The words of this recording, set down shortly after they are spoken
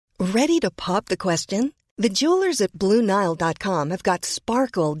Ready to pop the question? The jewelers at BlueNile.com have got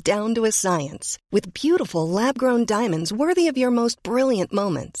sparkle down to a science with beautiful lab-grown diamonds worthy of your most brilliant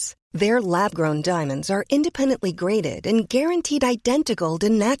moments. Their lab-grown diamonds are independently graded and guaranteed identical to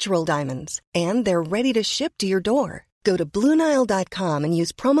natural diamonds, and they're ready to ship to your door. Go to BlueNile.com and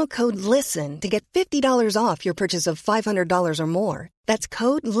use promo code LISTEN to get $50 off your purchase of $500 or more. That's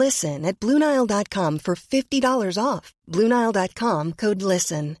code LISTEN at BlueNile.com for $50 off. BlueNile.com, code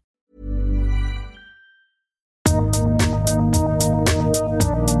LISTEN.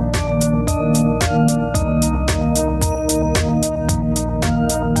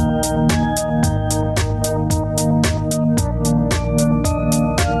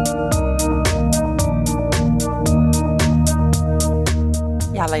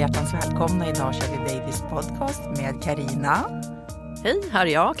 Alla hjärtans välkomna. Idag kör vi Babys podcast med Carina. Hej, här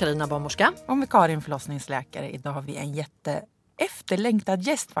är jag, Carina barnmorska. Och med Karin, förlossningsläkare. Idag har vi en efterlängtad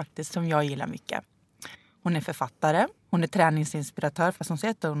gäst faktiskt som jag gillar mycket. Hon är författare, hon är träningsinspiratör fast hon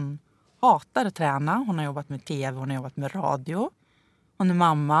säger att hon hatar att träna. Hon har jobbat med tv, hon har jobbat med radio. Hon är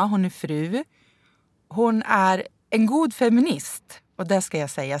mamma, hon är fru. Hon är en god feminist. Och det ska jag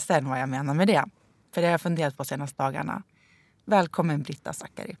säga sen vad jag menar med det. För det har jag funderat på senaste dagarna. Välkommen Britta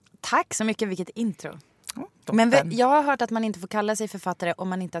Zackari. Tack så mycket, vilket intro. Men jag har hört att man inte får kalla sig författare om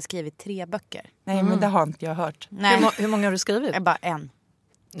man inte har skrivit 3 böcker. Nej, men det har inte jag hört. Nej. Hur många har du skrivit? Bara en.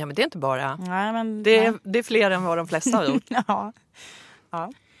 Ja, men det är inte bara. Nej, men, det är fler än vad de flesta har gjort. Ja.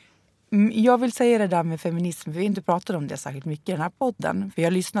 Jag vill säga det där med feminism. För vi har inte pratat om det särskilt mycket i den här podden. För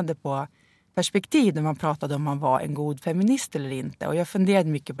jag lyssnade på Perspektiv där man pratade om man var en god feminist eller inte. Och jag funderade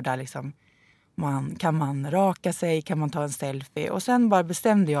mycket på det liksom. Kan man raka sig? Kan man ta en selfie? Och sen bara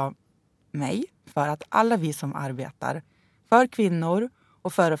bestämde jag mig för att alla vi som arbetar för kvinnor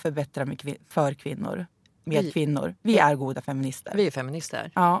och för att förbättra för kvinnor, kvinnor, vi är goda feminister. Vi är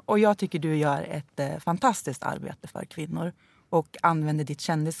feminister. Ja, och jag tycker du gör ett fantastiskt arbete för kvinnor och använder ditt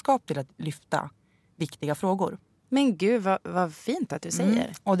kändisskap till att lyfta viktiga frågor. Men gud, vad fint att du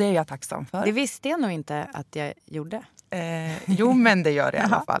säger. Och det är jag tacksam för. Det visste jag nog inte att jag gjorde. Jo, men det gör det i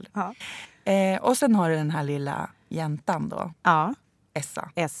alla fall. Ja. Och sen har du den här lilla jäntan då. Ja.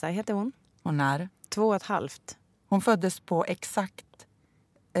 Essa heter hon. Hon är 2,5. Hon föddes på exakt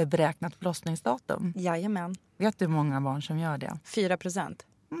beräknat förlossningsdatum. Jajamän. Vet du hur många barn som gör det? 4%.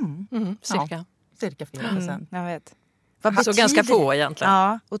 Cirka. Ja, cirka 4%. Jag vet. Så ganska få egentligen.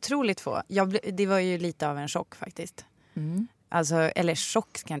 Ja, otroligt få. Det var ju lite av en chock faktiskt. Alltså, eller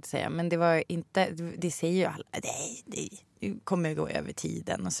chock ska jag inte säga. Men det var inte, det säger ju alla. Det kommer gå över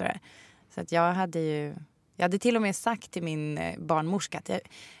tiden och sådär. Så att jag hade till och med sagt till min barnmorska att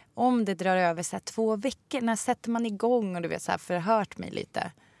om det drar över så här 2 veckor, när sätter man igång och du vet så här förhört mig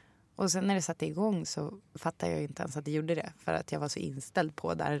lite. Och sen när det satte igång så fattade jag inte ens att det gjorde det. För att jag var så inställd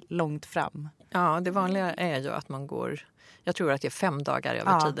på där långt fram. Ja, det vanliga är ju att man går, jag tror att det är 5 dagar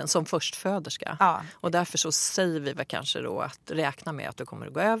över tiden som förstföderska. Ja. Och därför så säger vi väl kanske då att räkna med att du kommer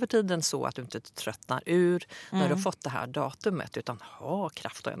att gå över tiden så att du inte tröttnar ur när du har fått det här datumet utan ha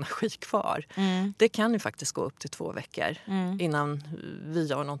kraft och energi kvar. Det kan ju faktiskt gå upp till 2 veckor innan vi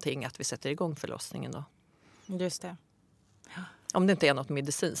gör någonting att vi sätter igång förlossningen då. Just det. Om det inte är något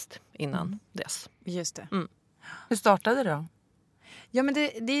medicinskt innan dess. Just det. Hur startade det då? Ja, men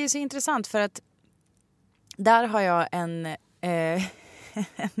det är så intressant för att där har jag en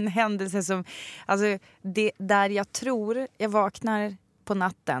händelse som, alltså där jag tror jag vaknar på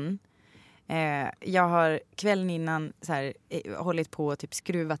natten. Jag har kvällen innan så här, hållit på och typ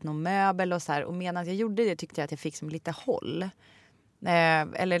skruvat någon möbel och så här, och medan jag gjorde det tyckte jag att jag fick som lite håll.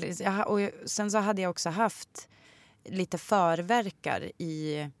 Och sen så hade jag också haft lite förverkar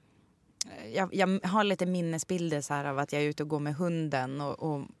i. Jag har lite minnesbilder så här av att jag är ute och går med hunden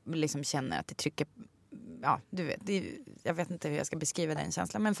och liksom känner att det trycker. Ja, du vet. Jag vet inte hur jag ska beskriva den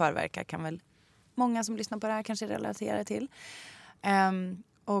känslan. Men förverkar kan väl många som lyssnar på det här kanske relatera till.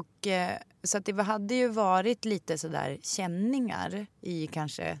 Så att det hade ju varit lite sådär känningar i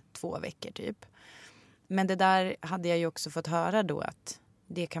kanske 2 veckor typ. Men det där hade jag ju också fått höra då att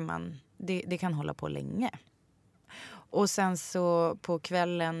det kan hålla på länge. Och sen så på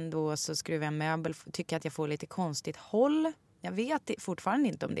kvällen då så skruvar jag möbel. Tycker att jag får lite konstigt håll. Jag vet fortfarande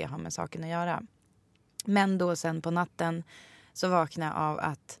inte om det har med saken att göra. Men då sen på natten så vaknar jag av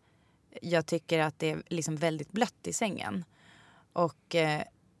att jag tycker att det är liksom väldigt blött i sängen. Och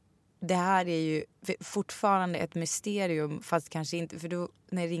det här är ju fortfarande ett mysterium, fast kanske inte, för då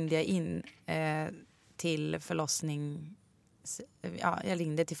när ringde jag in till förlossning. Ja, jag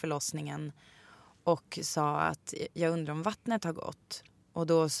ringde till förlossningen och sa att jag undrar om vattnet har gått. Och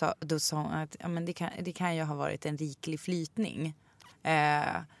då sa hon att ja, men det kan ju ha varit en riklig flytning.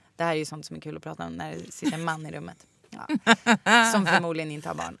 Det här är ju sånt som är kul att prata om när det sitter en man i rummet. Ja. Som förmodligen inte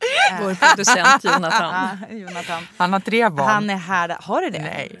har barn. Vår producent Jonathan. Jonathan. Han har 3 barn. Han är här. Har du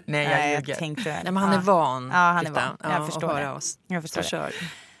det? Nej, jag ljuger. Tänkte, Nej, men han är van. Ja, han är van. Jag förstår det. Oss. Jag förstår så det.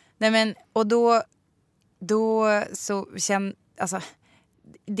 Nej, men, och då så känner... Alltså,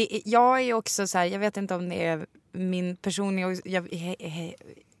 jag är också så här... Jag vet inte om det är min person...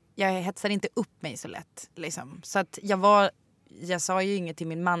 Jag hetsar inte upp mig så lätt. Liksom. Så att jag sa ju inget till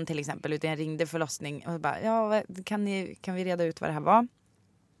min man till exempel, utan jag ringde förlossning och bara, ja, kan vi reda ut vad det här var?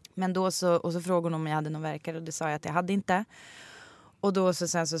 Men då så frågade hon om jag hade någon värkare och det sa jag att jag hade inte. Och då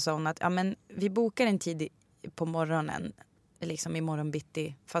sen så sa hon att ja, men vi bokar en tid på morgonen, liksom i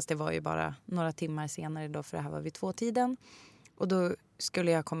morgonbitti, fast det var ju bara några timmar senare då, för det här var vid 2-tiden. Och då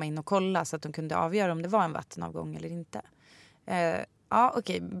skulle jag komma in och kolla så att de kunde avgöra om det var en vattenavgång eller inte. Ja,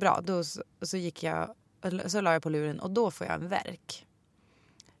 okej, bra. Då så gick jag, så la jag på luren och då får jag en värk.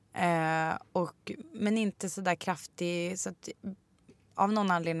 Men inte så där kraftig, så att av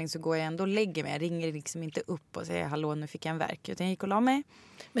någon anledning så går jag ändå och lägger mig. Jag ringer liksom inte upp och säger hallå, nu fick jag en värk. Utan jag gick och la mig.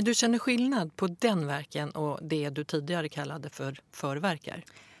 Men du känner skillnad på den värken och det du tidigare kallade för förvärkar?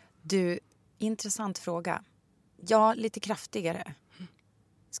 Du, intressant fråga. Ja, lite kraftigare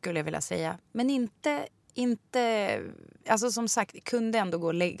skulle jag vilja säga. Men inte alltså som sagt, kunde ändå gå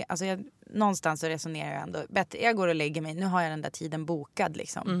och lägga. Alltså någonstans så resonerar jag ändå. Bättre, jag går och lägger mig. Nu har jag den där tiden bokad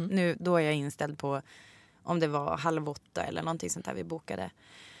liksom. Nu, då är jag inställd på om det var 7:30 eller någonting sånt där vi bokade.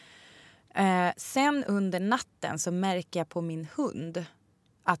 Sen under natten så märker jag på min hund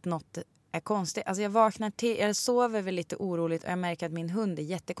att något är konstigt. Alltså jag vaknar till, jag sover väl lite oroligt och jag märker att min hund är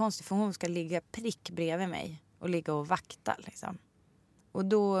jättekonstig, för hon ska ligga prick bredvid mig och ligga och vakta liksom. Och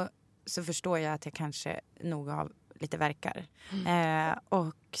då så förstår jag att jag kanske nog har lite värkar.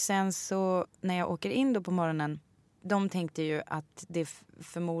 Och sen så när jag åker in då på morgonen, de tänkte ju att det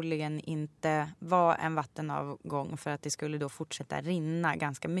förmodligen inte var en vattenavgång, för att det skulle då fortsätta rinna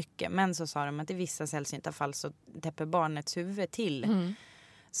ganska mycket. Men så sa de att i vissa sällsynta fall så täpper barnets huvud till.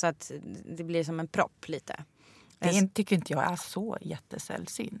 Så att det blir som en propp lite. Det tycker inte jag är så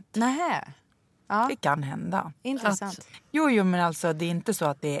jättesällsynt. Nähä. Ja. Det kan hända. Intressant. Jo, men alltså det är inte så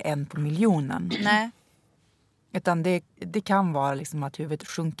att det är 1 på miljonen. Nej. Utan det kan vara liksom att huvudet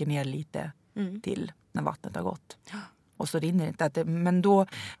sjunker ner lite till när vattnet har gått. Och så rinner det inte. Men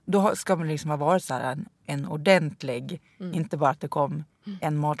då ska man liksom ha varit så här en ordentlig. Inte bara att det kom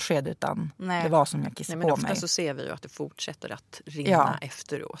en matsked, utan det var som jag kissade på mig. Men ofta så ser vi ju att det fortsätter att rinna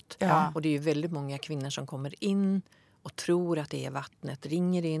efteråt. Ja. Och det är ju väldigt många kvinnor som kommer in och tror att det är vattnet,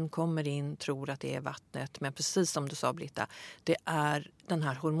 ringer in, kommer in, tror att det är vattnet. Men precis som du sa, Britta, det är den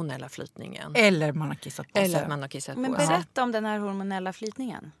här hormonella flytningen. Eller man har kissat på sig. Men berätta om den här hormonella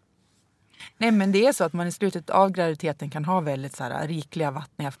flytningen. Nej, men det är så att man i slutet av graviditeten kan ha väldigt så här rikliga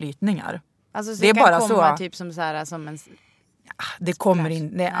vattniga flytningar. Alltså så det är kan bara komma så. Typ som så här, som en... Det kommer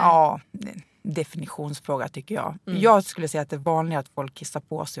in... definitionsfråga tycker jag. Jag skulle säga att det är vanligt att folk kissar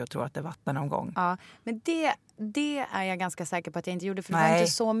på sig och tror att det är vattenavgång. Ja, men det är jag ganska säker på att jag inte gjorde, för det var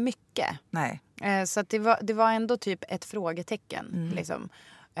inte så mycket. Nej. Så att det var ändå typ ett frågetecken. Liksom.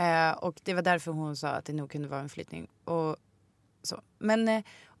 Och det var därför hon sa att det nog kunde vara en flyttning. Och så. Men,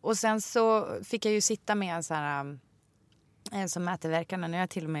 och sen så fick jag ju sitta med en sån här som mäter värkarna. Nu har jag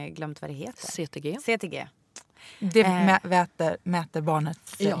till och med glömt vad det heter. CTG. Det mäter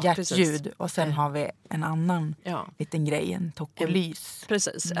barnets hjärtljud. Precis. Och sen har vi en annan liten grej, en tokolys.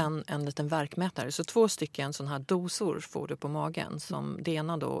 Precis, en liten värkmätare. Så 2 stycken sådana här dosor får du på magen. Som det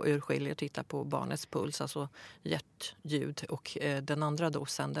ena då urskiljer, tittar på barnets puls, alltså hjärtljud. Och den andra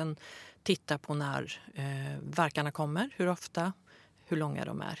dosen, den tittar på när värkarna kommer, hur ofta, hur långa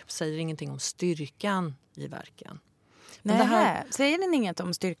de är. Säger ingenting om styrkan i värken. Nej, det här... säger den inget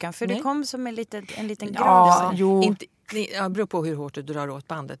om styrkan? För det kom som en liten grad. Ja, jo. Det beror på hur hårt du drar åt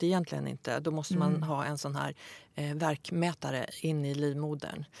bandet. Egentligen inte. Då måste man ha en sån här värkmätare in i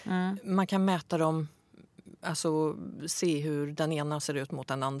livmodern. Man kan mäta dem, alltså se hur den ena ser ut mot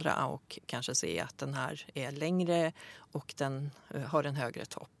den andra och kanske se att den här är längre och den har en högre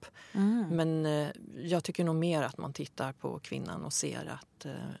topp. Men jag tycker nog mer att man tittar på kvinnan och ser att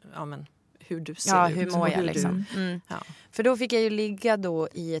hur du ser ut. Hur mår jag liksom. För då fick jag ju ligga då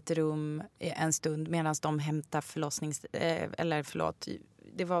i ett rum en stund medan de hämtar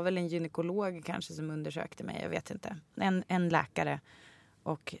det var väl en gynekolog kanske som undersökte mig, jag vet inte. En läkare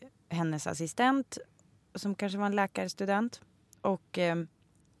och hennes assistent som kanske var en läkarstudent. Och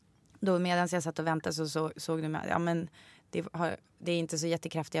då medan jag satt och väntade så såg de att det är inte så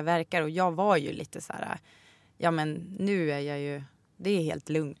jättekraftiga värkar. Och jag var ju lite så här, nu är jag ju... Det är helt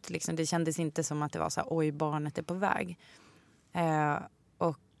lugnt. Liksom. Det kändes inte som att det var så här, oj, barnet är på väg.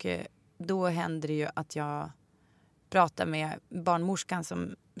 Och Och då händer det ju att jag pratar med barnmorskan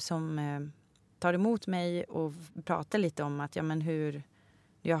som tar emot mig och pratar lite om att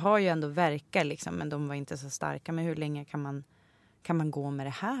jag har ju ändå verkar liksom, men de var inte så starka. Men hur länge kan man gå med det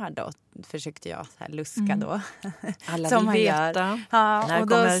här då? Försökte jag så här luska då. Alla som vill veta. Ja,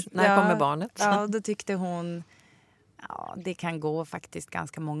 när kommer barnet? Ja, och då tyckte hon det kan gå faktiskt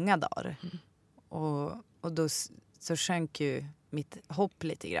ganska många dagar. Och då så sjönk ju mitt hopp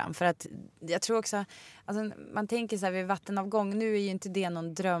lite grann. För att jag tror också, alltså, man tänker så här vid vattenavgång, nu är ju inte det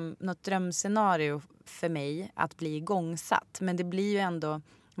något drömscenario för mig att bli igångsatt. Men det blir ju ändå,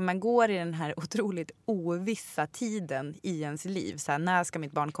 man går i den här otroligt ovissa tiden i ens liv. Så här, när ska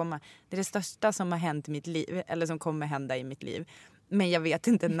mitt barn komma? Det är det största som har hänt i mitt liv, eller som kommer hända i mitt liv. Men jag vet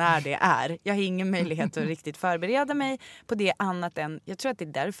inte när det är. Jag har ingen möjlighet att riktigt förbereda mig på det annat än... Jag tror att det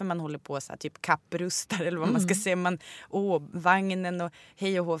är därför man håller på så här, typ kapprustar eller vad man ska säga. Vagnen och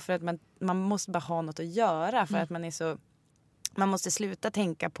hej och hå. För att man måste bara ha något att göra. För att man är så... Man måste sluta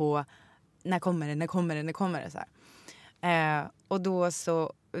tänka på när kommer det så här. Och då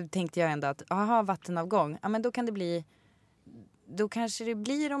så tänkte jag ändå att vattenavgång. Ja, men då kan det bli... Då kanske det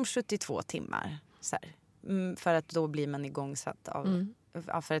blir om 72 timmar så här. För att då blir man igångsatt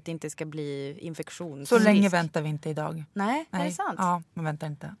för att det inte ska bli infektion. Så länge väntar vi inte idag. Nej, är det sant? Ja, man väntar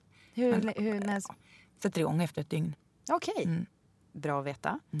inte. Hur sätter igång efter ett dygn. Okej. Bra att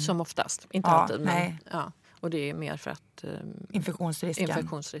veta. Som oftast, inte alltid. Men, nej. Ja. Och det är mer för att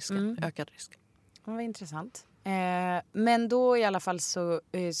infektionsrisken. Ökad risk. Det var intressant. Men då i alla fall så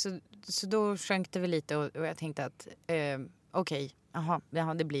då sjönk det väl lite och jag tänkte att okej,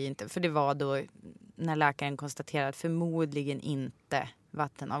 det blir inte. För det var då när läkaren konstaterade att förmodligen inte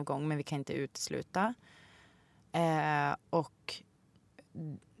vattenavgång, men vi kan inte utesluta. Och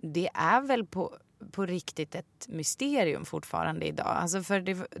det är väl på riktigt ett mysterium fortfarande idag. Alltså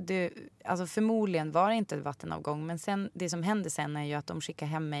alltså förmodligen var det inte ett vattenavgång, men sen, det som hände sen är ju att de skickar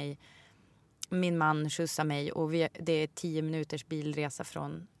hem mig. Min man skjutsar mig och det är 10 minuters bilresa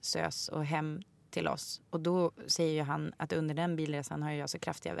från SÖS och hem till oss. Och då säger ju han att under den bilresan har jag så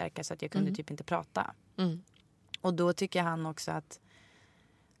kraftiga värkar så att jag kunde typ inte prata. Och då tycker han också att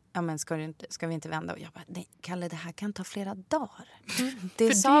men ska vi inte vända? Och jag bara, nej Kalle, det här kan ta flera dagar.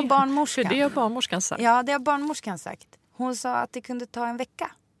 Det sa barnmorskan. För det har barnmorskan sagt. Ja, det har barnmorskan sagt. Hon sa att det kunde ta en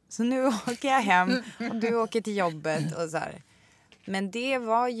vecka. Så nu åker jag hem och du åker till jobbet och så här. Men det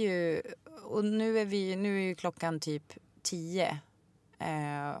var ju, och nu är ju klockan typ 10.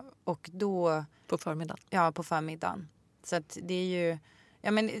 Och då... På förmiddagen? Ja, på förmiddagen. Så att det är ju...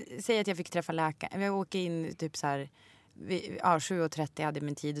 Ja, men säg att jag fick träffa läkaren. Jag åker in typ så här... 7:30 hade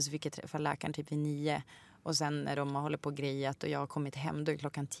min tid och så fick jag träffa läkaren typ vid 9. Och sen när de håller på och grejat och jag har kommit hem, då är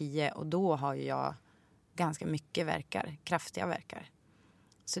klockan 10. Och då har jag ganska mycket värkar, kraftiga värkar.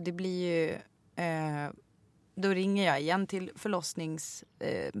 Så det blir ju... då ringer jag igen till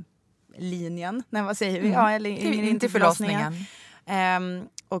förlossningslinjen. Nej, vad säger vi? Ja, eller in till förlossningen.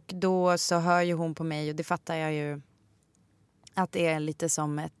 Och då så hör ju hon på mig och det fattar jag ju att det är lite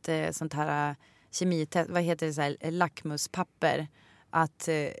som ett sånt här kemitest, vad heter det, så här, lackmuspapper. Att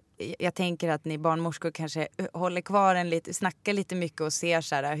jag tänker att ni barnmorskor kanske håller kvar snackar lite mycket och ser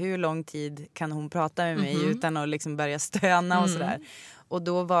så här, hur lång tid kan hon prata med mig utan att liksom börja stöna och sådär. Och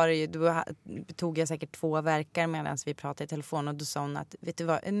då tog jag säkert 2 värkar medan vi pratade i telefon och då sa hon att vet du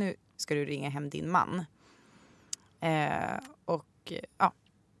vad, nu ska du ringa hem din man. Och ja,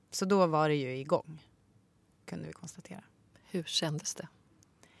 så då var det ju igång, kunde vi konstatera. Hur kändes det?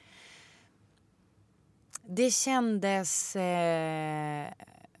 Det kändes...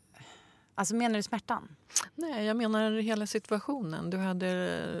 alltså menar du smärtan? Nej, jag menar hela situationen. Du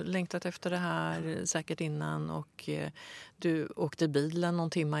hade längtat efter det här säkert innan och du åkte bilen någon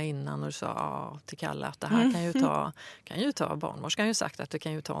timme innan och du sa till Kalle att det här kan ju ta barnmorskan har ju sagt att det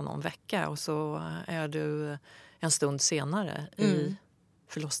kan ju ta någon vecka och så är du en stund senare i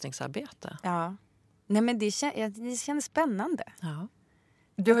förlossningsarbete. Ja. Nej, men det känns spännande. Ja.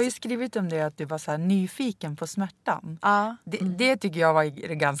 Du har ju skrivit om det att du var så här nyfiken på smärtan. Ja. Det tycker jag var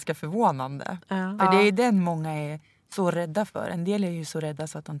ganska förvånande. Ja. För det är den många är så rädda för. En del är ju så rädda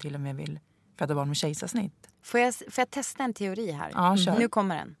så att de till och med vill föda barn med kejsarsnitt. Får jag testa en teori här? Ja, kör. Nu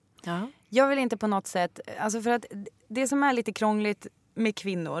kommer den. Ja. Jag vill inte på något sätt... Alltså för att det som är lite krångligt med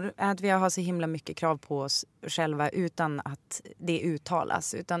kvinnor är att vi har så himla mycket krav på oss själva utan att det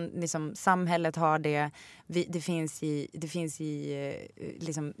uttalas. Utan liksom, samhället har det. Det finns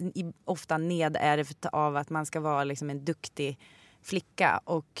ofta nedärvt av att man ska vara liksom en duktig flicka.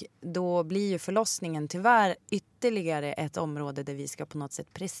 Och då blir ju förlossningen tyvärr ytterligare ett område där vi ska på något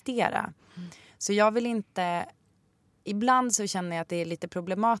sätt prestera. Så jag vill inte... ibland så känner jag att det är lite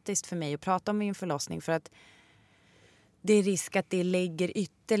problematiskt för mig att prata om min förlossning för att det är risk att det lägger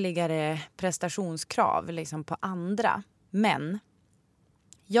ytterligare prestationskrav liksom på andra. Men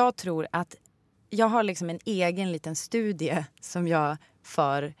jag tror att jag har liksom en egen liten studie som jag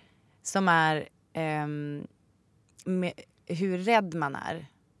för som är med hur rädd man är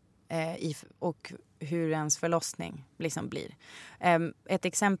och hur ens förlossning liksom blir. Ett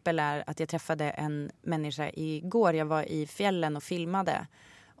exempel är att jag träffade en människa igår. Jag var i fjällen och filmade.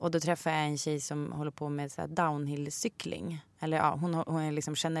 Och då träffade jag en tjej som håller på med så här downhill-cykling. Eller ja, hon är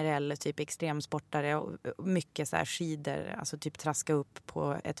liksom generell typ extremsportare och mycket så här skidor. Alltså typ traska upp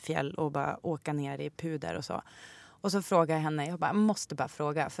på ett fjäll och bara åka ner i puder och så. Och så frågade jag henne, jag måste bara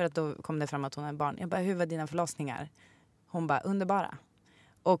fråga. För att då kom det fram att hon är barn. Jag bara, hur var dina förlossningar? Hon bara, underbara.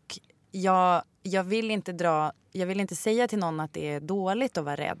 Och jag vill inte säga till någon att det är dåligt att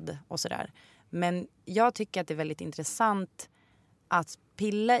vara rädd och sådär. Men jag tycker att det är väldigt intressant att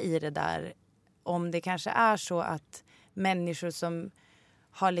pilla i det där. Om det kanske är så att människor som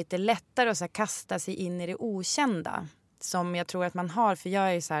har lite lättare att så här kasta sig in i det okända. Som jag tror att man har, för jag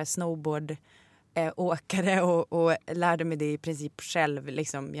är ju så här snowboardåkare och lärde mig det i princip själv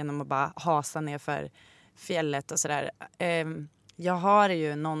liksom, genom att bara hasa ner för fjället och sådär.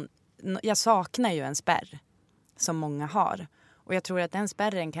 Jag saknar ju en spärr som många har. Och jag tror att den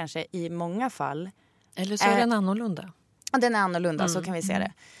spärren kanske i många fall... Eller så är den annorlunda. Ja, den är annorlunda, så kan vi se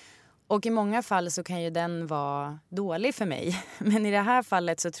det. Och i många fall så kan ju den vara dålig för mig. Men i det här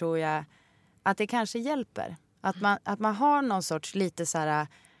fallet så tror jag att det kanske hjälper. Att man har någon sorts lite så här...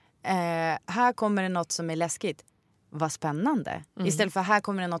 här kommer det något som är läskigt. Vad spännande. Istället för här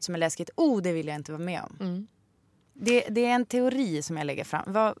kommer det något som är läskigt. Det vill jag inte vara med om. Det är en teori som jag lägger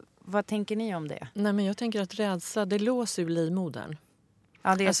fram. Vad tänker ni om det? Nej, men jag tänker att rädsla, det låser ju livmodern.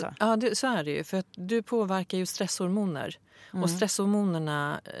 Ja, det är så. Ja, så är det ju. För att du påverkar ju stresshormoner. Och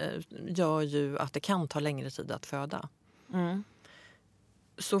stresshormonerna gör ju att det kan ta längre tid att föda.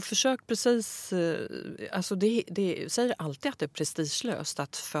 Så försök precis... Alltså det säger alltid att det är prestigelöst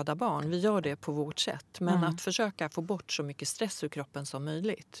att föda barn. Vi gör det på vårt sätt. Men att försöka få bort så mycket stress ur kroppen som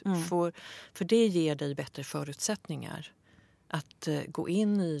möjligt. För det ger dig bättre förutsättningar. Att gå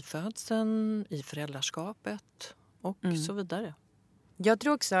in i födseln, i föräldraskapet och så vidare. Jag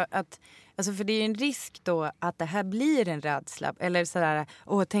tror också att, alltså för det är ju en risk då att det här blir en rädsla. Eller sådär,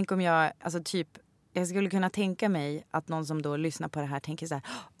 tänk om jag, alltså typ, jag skulle kunna tänka mig att någon som då lyssnar på det här tänker så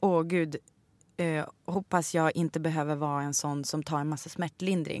här, gud, hoppas jag inte behöver vara en sån som tar en massa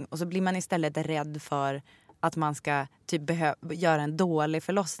smärtlindring. Och så blir man istället rädd för att man ska typ göra en dålig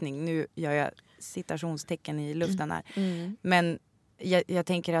förlossning. Nu gör jag citationstecken i luften här. Men jag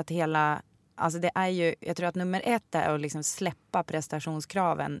tänker att alltså det är ju, jag tror att nummer 1 är att liksom släppa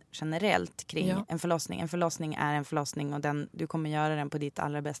prestationskraven generellt kring en förlossning. En förlossning är en förlossning och du kommer göra den på ditt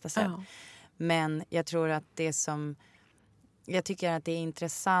allra bästa sätt. Ja. Men jag tror att jag tycker att det är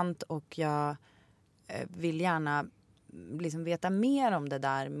intressant och jag vill gärna liksom veta mer om det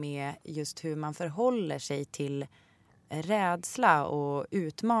där med just hur man förhåller sig till rädsla och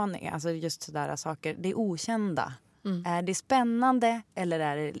utmaning. Alltså just sådär saker, det är okända. Är det spännande eller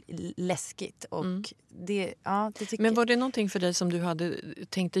är det läskigt? Och det tycker... Men var det någonting för dig som du hade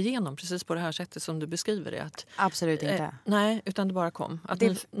tänkt igenom precis på det här sättet som du beskriver det? Absolut inte. Nej, utan det bara kom. Att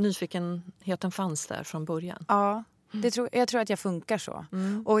nyfikenheten fanns där från början. Ja, jag tror att jag funkar så.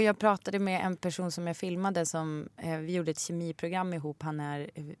 Och jag pratade med en person som jag filmade som vi gjorde ett kemiprogram ihop. Han är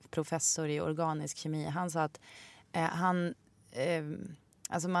professor i organisk kemi. Han sa att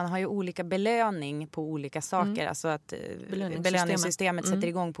alltså man har ju olika belöning på olika saker. Alltså att belöningssystemet sätter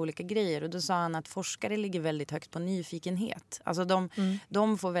igång på olika grejer. Och då sa han att forskare ligger väldigt högt på nyfikenhet. Alltså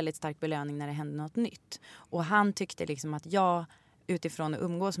de får väldigt stark belöning när det händer något nytt. Och han tyckte liksom att jag, utifrån att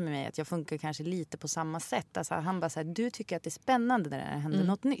umgås med mig, att jag funkar kanske lite på samma sätt. Alltså han bara såhär, du tycker att det är spännande när det händer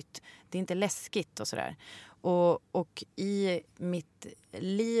något nytt. Det är inte läskigt och sådär. Och i mitt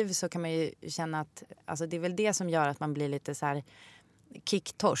liv så kan man ju känna att alltså det är väl det som gör att man blir lite så här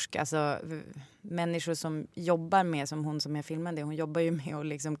kicktorsk. Alltså människor som jobbar med, som hon som jag filmade, hon jobbar ju med att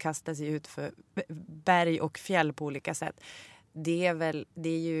liksom kasta sig ut för berg och fjäll på olika sätt. Det är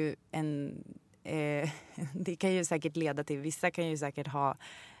ju en det kan ju säkert leda till, vissa kan ju säkert ha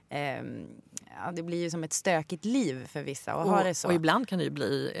det blir ju som ett stökigt liv för vissa och ha det så. Och ibland kan det ju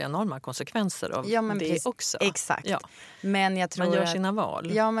bli enorma konsekvenser av det också. Exakt. Ja. Men jag tror man gör sina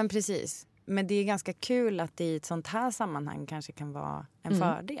val. Ja, men precis. Men det är ganska kul att det i ett sånt här sammanhang kanske kan vara en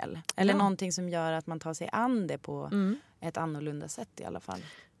fördel. Eller någonting som gör att man tar sig an det på ett annorlunda sätt i alla fall.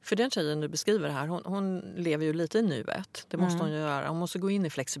 För den tjejen du beskriver här, hon lever ju lite i nuet. Det måste hon ju göra. Hon måste gå in i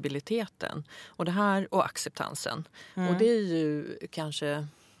flexibiliteten och det här och acceptansen. Och det är ju kanske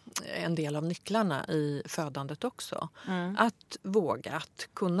en del av nycklarna i födandet också. Att våga, att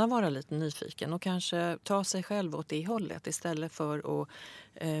kunna vara lite nyfiken och kanske ta sig själv åt det hållet istället för att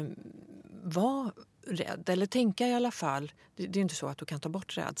vara rädd. Eller tänka i alla fall, det är inte så att du kan ta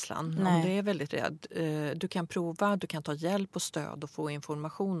bort rädslan. Nej. Om du är väldigt rädd, du kan prova, du kan ta hjälp och stöd och få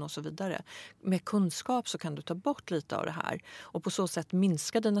information och så vidare. Med kunskap så kan du ta bort lite av det här och på så sätt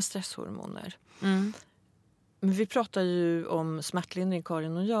minska dina stresshormoner. Men vi pratar ju om smärtlindring,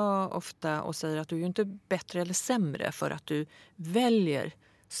 Karin och jag, ofta och säger att du är ju inte bättre eller sämre för att du väljer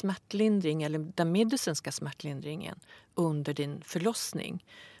smärtlindring eller den medicinska smärtlindringen under din förlossning.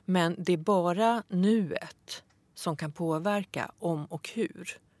 Men det är bara nuet som kan påverka om och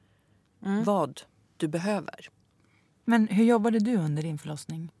hur. Vad du behöver. Men hur jobbade du under din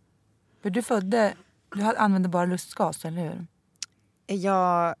förlossning? För du använde bara lustgas, eller hur?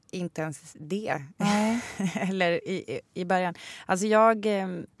 Ja, inte ens det. Nej. Eller i början. Alltså jag...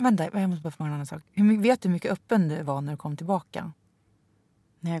 Vänta, jag måste bara fråga en annan sak. Vet du hur mycket öppen du var när du kom tillbaka?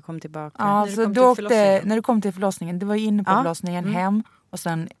 När jag kom tillbaka. Ja, När så du kom när du kom till förlossningen. Du var ju inne på förlossningen, hem och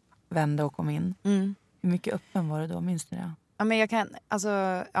sen vände och kom in. Hur mycket öppen var det då? Minns du det?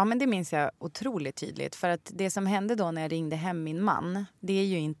 Ja, men det minns jag otroligt tydligt. För att det som hände då när jag ringde hem min man, det är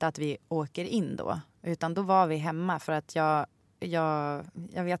ju inte att vi åker in då. Utan då var vi hemma för att jag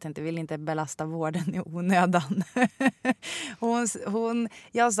vet inte, vill inte belasta vården i onödan.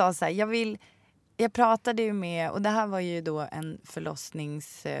 Jag sa så här, jag pratade ju med, och det här var ju då en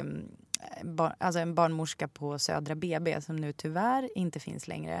alltså en barnmorska på Södra BB som nu tyvärr inte finns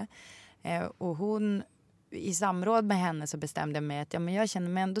längre. Och i samråd med henne så bestämde jag mig att jag känner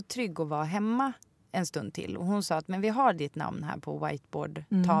mig ändå trygg att vara hemma en stund till. Och hon sa att men vi har ditt namn här på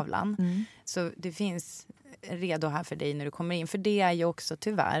whiteboard-tavlan. Så det finns redo här för dig när du kommer in. För det är ju också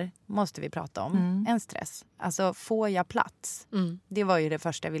tyvärr, måste vi prata om, en stress. Alltså får jag plats? Det var ju det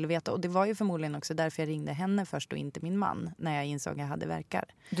första jag ville veta. Och det var ju förmodligen också därför jag ringde henne först och inte min man. När jag insåg att jag hade verkar.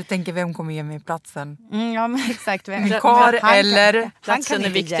 Du tänker, vem kommer ge mig platsen? Ja, men exakt. Karl eller... Platsen är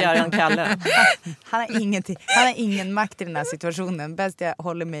viktigare än Kalle. Han har ingen makt i den här situationen. Bäst jag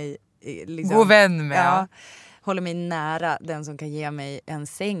håller mig... God vän med. Ja, håller mig nära den som kan ge mig en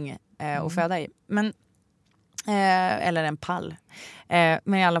säng och föda i. Men, eller en pall.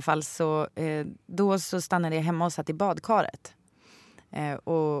 Men i alla fall så, då så stannade jag hemma och satt i badkaret.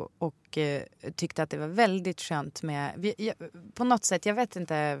 Och tyckte att det var väldigt skönt med... på något sätt, jag vet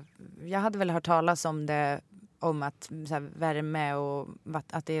inte... Jag hade väl hört talas om det, om att så här, värme och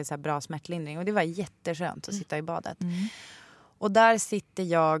att det är så här bra smärtlindring. Och det var jätteskönt att sitta i badet. Och där sitter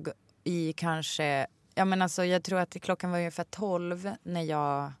jag i kanske... jag tror att klockan var ungefär 12 när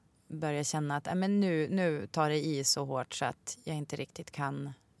jag började känna att nu tar det i så hårt så att jag inte riktigt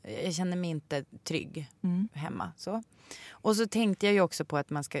kan... Jag känner mig inte trygg hemma. Så. Och så tänkte jag ju också på att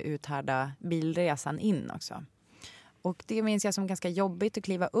man ska uthärda bilresan in också. Och det minns jag som ganska jobbigt att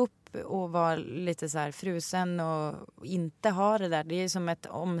kliva upp och vara lite så här frusen och inte ha det där. Det är som ett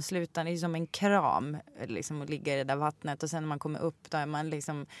omslutande, det är som en kram liksom, att ligga i det där vattnet. Och sen när man kommer upp då är man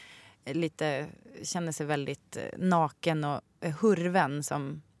liksom känner sig väldigt naken och hurven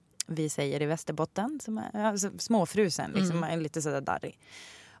som vi säger i Västerbotten. Som är, alltså, småfrusen, liksom, lite sådär darrig.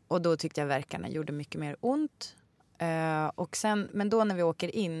 Och då tyckte jag verkarna gjorde mycket mer ont. Och sen, men då när vi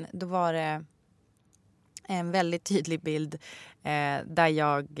åker in, då var det en väldigt tydlig bild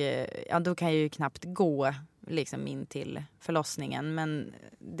där då kan jag ju knappt gå liksom in till förlossningen. Men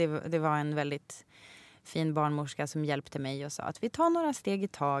det var en väldigt fin barnmorska som hjälpte mig och sa att vi tar några steg i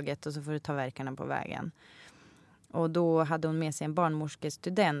taget och så får du ta verkarna på vägen. Och då hade hon med sig en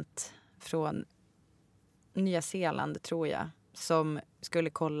barnmorskestudent från Nya Zeeland, tror jag, som skulle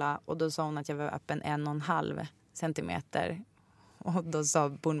kolla, och då sa hon att jag var öppen 1,5 centimeter. Och då sa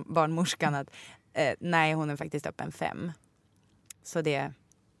barnmorskan att nej, hon är faktiskt öppen 5. Så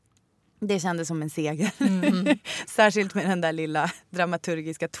det kändes som en seger. Särskilt med den där lilla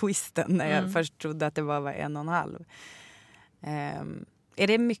dramaturgiska twisten när jag först trodde att det var 1,5. Är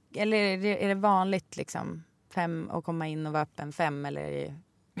det mycket, eller är det vanligt liksom 5 att komma in och vara öppen 5, eller är det...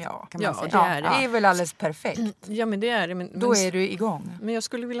 Ja, kan man säga. det är väl alldeles perfekt. Ja, men det är det. Då är du igång. Men jag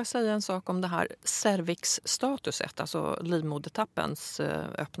skulle vilja säga en sak om det här cervixstatuset, alltså livmodertappens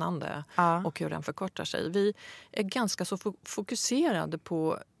öppnande och hur den förkortar sig. Vi är ganska så fokuserade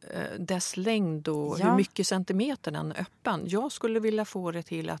på dess längd och hur mycket centimeter den är öppen. Jag skulle vilja få det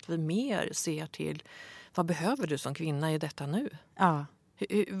till att vi mer ser till vad behöver du som kvinna i detta nu? Ja.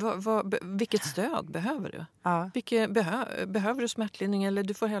 Vilket stöd behöver du? Ja. Behöver du smärtlindring, eller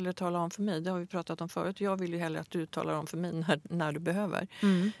du får hellre tala om för mig. Det har vi pratat om förut. Jag vill ju hellre att du talar om för mig när du behöver.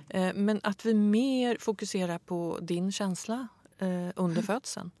 Men att vi mer fokuserar på din känsla under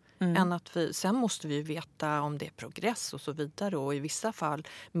födseln. Än att sen måste vi veta om det är progress och så vidare. Och i vissa fall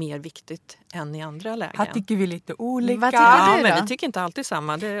mer viktigt än i andra lägen. Här tycker vi lite olika. Vad tycker du då? Men vi tycker inte alltid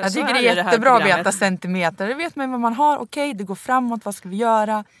samma. Jag tycker det är jättebra att veta centimeter. Det vet man vad man har. Okej, det går framåt. Vad ska vi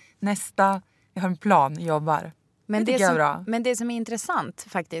göra? Nästa. Jag har en plan. Jobbar. Men det är bra. Men det som är intressant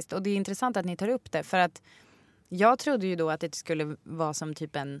faktiskt. Och det är intressant att ni tar upp det. För att jag trodde ju då att det skulle vara som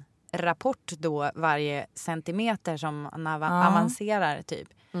typ en rapport då. Varje centimeter som avancerar typ.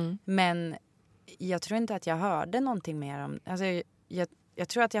 Men jag tror inte att jag hörde någonting mer om... Alltså jag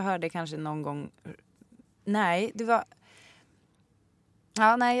tror att jag hörde kanske någon gång... Nej, det var...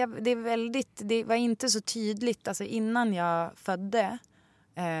 Ja, nej, det var inte så tydligt. Alltså innan jag födde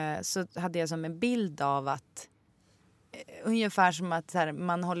så hade jag som en bild av att... Ungefär som att så här,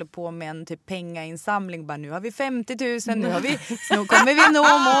 man håller på med en typ pengainsamling. Bara, nu har vi 50 000, nu kommer vi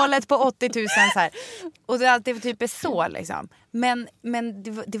nå målet på 80 000. Så här. Och det alltid typ är så liksom. Men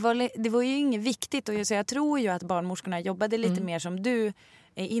det var ju inget viktigt. Och så jag tror ju att barnmorskorna jobbade lite mer som du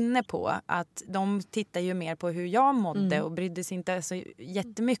är inne på. Att de tittar ju mer på hur jag mådde och brydde sig inte så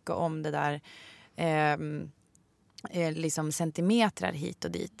jättemycket om det där liksom centimetrar hit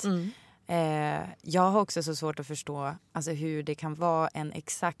och dit. Jag har också så svårt att förstå alltså, hur det kan vara en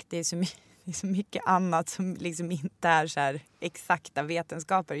exakt... Det är så mycket annat som liksom inte är så här exakta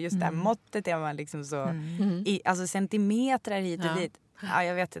vetenskaper. Just det här måttet är man liksom så... alltså centimetrar hit och dit. Ja,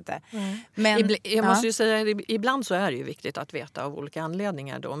 jag vet inte. Men, jag måste ju säga, ibland så är det ju viktigt att veta av olika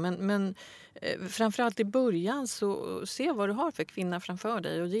anledningar då. Men framförallt i början så se vad du har för kvinna framför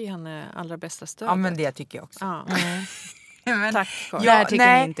dig och ge henne allra bästa stöd. Ja, men det tycker jag också. Ja. Men, tack, Karin. Där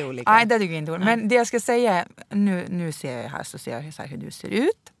tycker ni inte olika. Nej, där tycker jag inte olika. Men det jag ska säga är, nu ser jag här, så ser jag så här hur du ser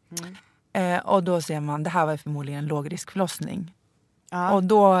ut. Och då ser man, det här var förmodligen en lågriskförlossning. Ja. Och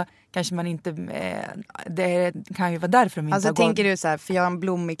då kanske man inte, det kan ju vara därför de inte alltså har tänker du så här, för jag har en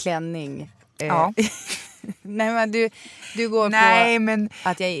blommig klänning. Ja. Nej, men du går på men,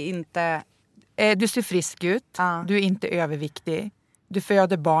 att jag inte... Du ser frisk ut, du är inte överviktig. Du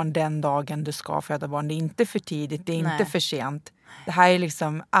föder barn den dagen du ska föda barn. Det är inte för tidigt, det är inte för sent. Det här är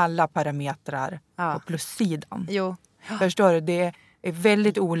liksom alla parametrar på plussidan. Jo. Förstår du? Det är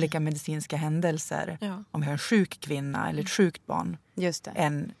väldigt olika medicinska händelser. Ja. Om vi har en sjuk kvinna eller ett sjukt barn. Just det.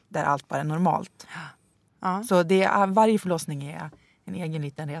 Än där allt bara är normalt. Ja. Så varje förlossning är en egen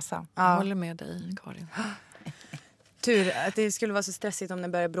liten resa. Ja. Jag håller med dig, Karin. Tur att det skulle vara så stressigt om det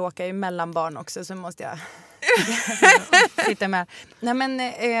börjar bråka emellan barn också, så måste jag sitta med. Nej, men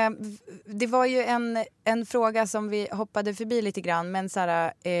det var ju en fråga som vi hoppade förbi lite grann, men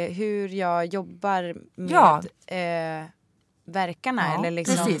såhär, hur jag jobbar med verkarna. Eller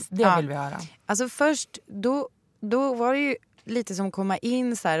liksom, precis, det vill vi höra. Alltså först, då var det ju lite som komma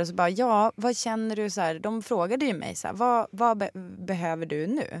in så här och så bara, vad känner du så här? De frågade ju mig så här, vad behöver du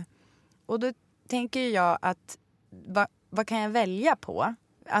nu? Och då tänker jag att vad kan jag välja på?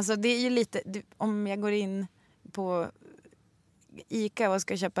 Alltså det är ju lite, om jag går in på Ica och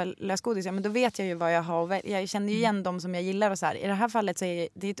ska köpa lösgodis, men då vet jag ju vad jag har. Jag känner ju igen dem som jag gillar och så här. I det här fallet så är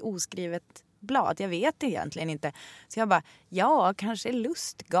det ett oskrivet blad. Jag vet egentligen inte. Så jag bara, kanske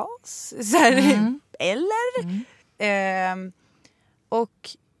lustgas. Så här, eller? Och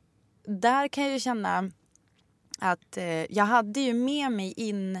där kan jag ju känna att jag hade ju med mig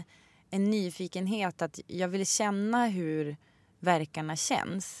in en nyfikenhet att jag ville känna hur verkarna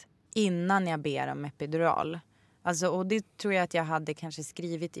känns innan jag ber om epidural. Alltså, och det tror jag att jag hade kanske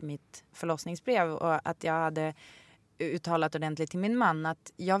skrivit i mitt förlossningsbrev, och att jag hade uttalat ordentligt till min man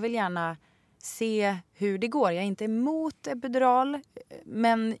att jag vill gärna se hur det går. Jag är inte emot epidural,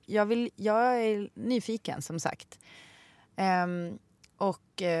 men jag är nyfiken som sagt.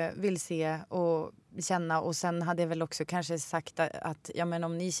 Och vill se och känna, och sen hade jag väl också kanske sagt att men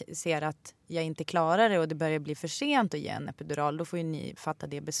om ni ser att jag inte klarar det och det börjar bli för sent att ge en epidural, då får ju ni fatta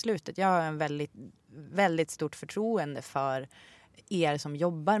det beslutet. Jag har en väldigt, väldigt stort förtroende för er som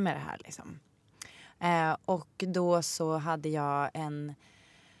jobbar med det här liksom. Och då så hade jag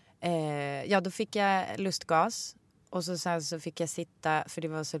då fick jag lustgas. Och sen så fick jag sitta, för det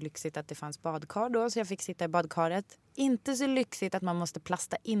var så lyxigt att det fanns badkar då, så jag fick sitta i badkaret. Inte så lyxigt att man måste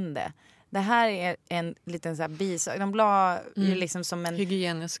plasta in det. Det här är en liten så här bisak. De la ju liksom som en...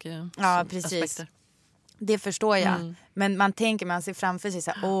 hygieniska precis. aspekter. Det förstår jag. Men man ser framför sig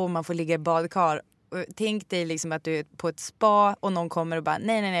så här, man får ligga i badkar. tänk dig liksom att du är på ett spa och någon kommer och bara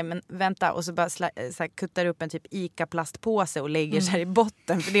nej men vänta, och så bara så här, kuttar upp en typ Ica-plastpåse och lägger sig i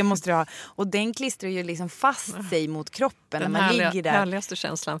botten, för det måste du ha, och den klistrar ju liksom fast sig mot kroppen den när man ligger där. härligaste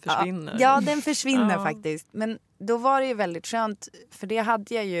känslan försvinner. Ja, den försvinner faktiskt. Men då var det ju väldigt skönt, för det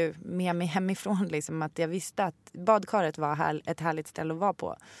hade jag ju med mig hemifrån liksom, att jag visste att badkaret var ett härligt ställe att vara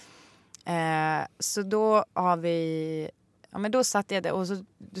på. Så då har vi... Ja, men då satt jag där och så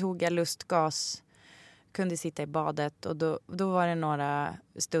tog jag lustgas, kunde sitta i badet, och då var det några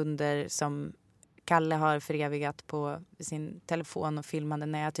stunder som Kalle har förevigat på sin telefon och filmade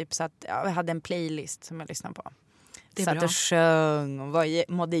när jag typ satt, jag hade en playlist som jag lyssnade på. Det är satt bra. och sjöng och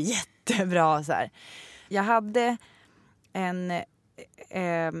mådde jättebra så här. Jag hade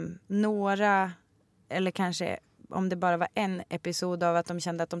några, eller kanske om det bara var en episod av att de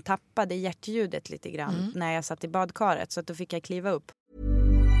kände att de tappade hjärtljudet lite grann när jag satt i badkaret, så att då fick jag kliva upp.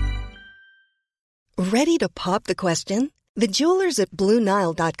 Ready to pop the question? The jewelers at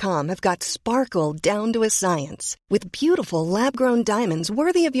BlueNile.com have got sparkle down to a science with beautiful lab-grown diamonds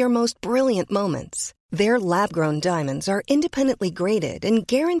worthy of your most brilliant moments. Their lab-grown diamonds are independently graded and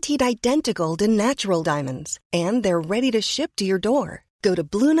guaranteed identical to natural diamonds, and they're ready to ship to your door. Go to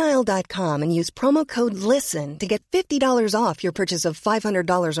BlueNile.com and use promo code LISTEN to get $50 off your purchase of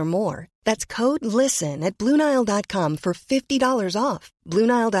 $500 or more. That's code LISTEN at BlueNile.com for $50 off.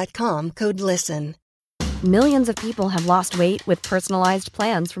 BlueNile.com, code LISTEN. Millions of people have lost weight with personalized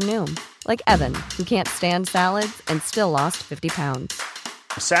plans from Noom. Like Evan, who can't stand salads and still lost 50 pounds.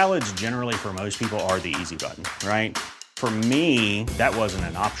 Salads generally for most people are the easy button, right? For me, that wasn't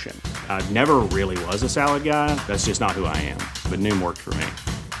an option. I never really was a salad guy. That's just not who I am. But Noom worked for me.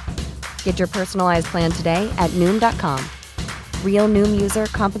 Get your personalized plan today at Noom.com. Real Noom user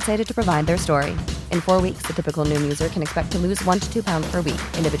compensated to provide their story. In 4 weeks, the typical Noom user can expect to lose 1 to 2 pounds per week.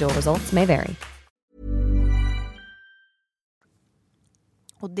 Individual results may vary.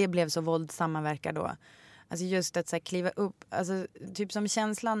 Och det blev så våldsamma verkar då. Alltså just att så här, kliva upp, alltså typ som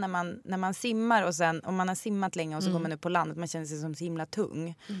känslan när man simmar och sen om man har simmat länge och så går man upp på land, att man känner sig som så himla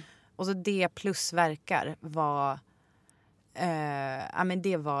tung. Och så det plus verkar var ja men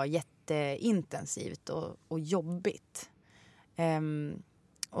det var jätteintensivt och jobbigt.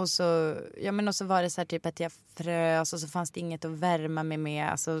 Och så var det så här typ att jag frös och så fanns det inget att värma mig med.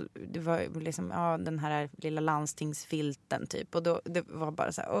 Alltså det var liksom den här lilla landstingsfilten typ. Och då det var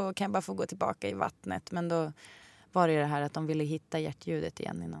bara så här, kan jag bara få gå tillbaka i vattnet? Men då var det här att de ville hitta hjärtljudet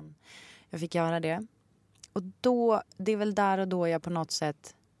igen innan jag fick göra det. Och då, det är väl där och då jag på något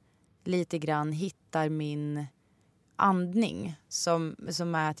sätt lite grann hittar min andning. Som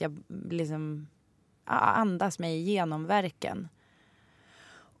är att jag liksom andas mig igenom verken.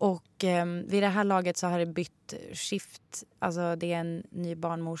 Och vid det här laget så har det bytt skift. Alltså det är en ny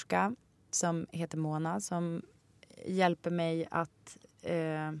barnmorska som heter Mona som hjälper mig att...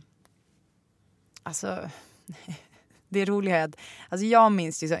 alltså det roliga är att... Alltså jag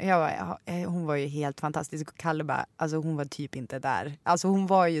minns ju så... hon var ju helt fantastisk. Och Kalle bara... Alltså hon var typ inte där. Alltså hon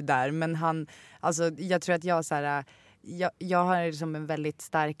var ju där. Men han... Alltså jag tror att jag så här... Jag har liksom en väldigt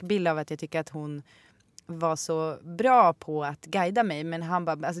stark bild av att jag tycker att hon... var så bra på att guida mig, men han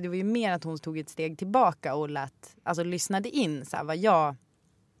bara, alltså det var ju mer att hon tog ett steg tillbaka och lyssnade in så här,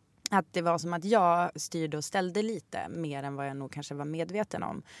 att det var som att jag styrde och ställde lite mer än vad jag nog kanske var medveten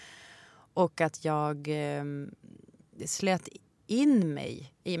om, och att jag slöt in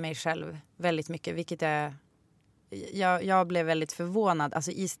mig i mig själv väldigt mycket, vilket jag blev väldigt förvånad.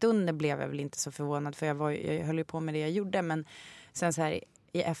 Alltså i stunden blev jag väl inte så förvånad, för jag höll ju på med det jag gjorde, men sen så här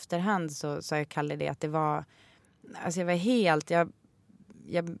i efterhand så sa jag Kalle det att det var, alltså jag var helt,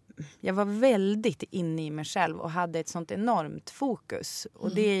 jag var väldigt inne i mig själv och hade ett sånt enormt fokus.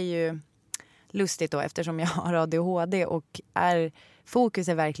 Och det är ju lustigt då, eftersom jag har ADHD och fokus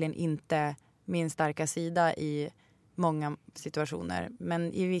är verkligen inte min starka sida i många situationer,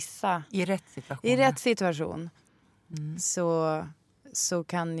 men i vissa, I rätt situation så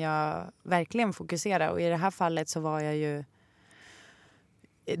kan jag verkligen fokusera, och i det här fallet så var jag ju,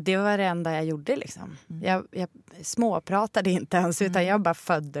 det var det enda jag gjorde liksom. Jag småpratade inte ens, utan jag bara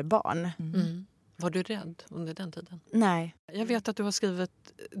födde barn. Var du rädd under den tiden? Nej. Jag vet att du har skrivit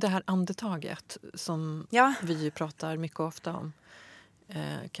det här andetaget som vi pratar mycket ofta om.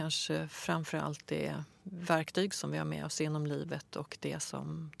 Kanske framförallt det verktyg som vi har med oss genom livet och det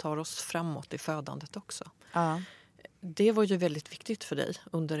som tar oss framåt i födandet också. Ja. Det var ju väldigt viktigt för dig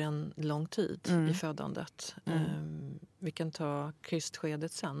under en lång tid i födandet. Vi kan ta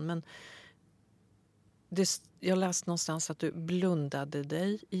krystskedet sen. Men jag läste någonstans att du blundade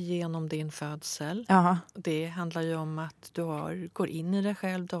dig igenom din födsel. Aha. Det handlar ju om att du går in i dig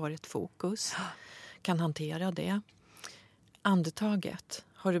själv, du har ett fokus. kan hantera det. Andetaget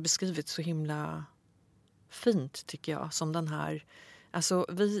har du beskrivit så himla fint tycker jag. Som den här, alltså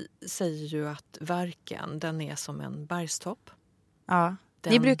vi säger ju att värken, den är som en bergstopp. Ja,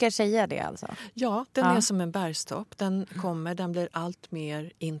 ni brukar säga det alltså? Ja, den är som en bergstopp. Den blir allt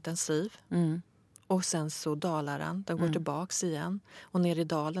mer intensiv. Och sen så dalar den går tillbaks igen. Och ner i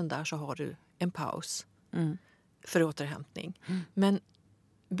dalen där så har du en paus för återhämtning. Men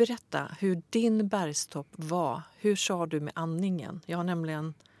berätta hur din bergstopp var. Hur sa du med andningen? Jag har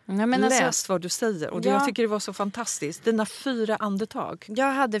nämligen läst vad du säger och jag tycker det var så fantastiskt. Dina 4 andetag.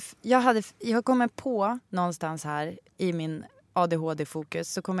 Jag kommer på någonstans här i min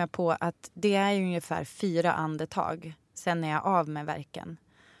ADHD-fokus så kom jag på att det är ju ungefär 4 andetag. Sen är jag av med verken.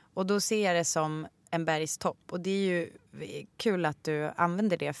 Och då ser jag det som en bergstopp. Och det är ju kul att du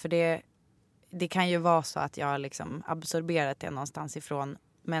använder det. För det kan ju vara så att jag har liksom absorberat det någonstans ifrån.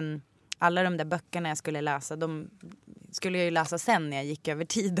 Men alla de där böckerna jag skulle läsa, de skulle jag ju läsa sen när jag gick över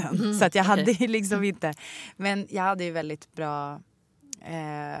tiden. Så att jag hade ju liksom inte... Men jag hade ju väldigt bra...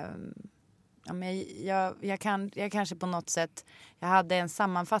 Jag kanske på något sätt... Jag hade en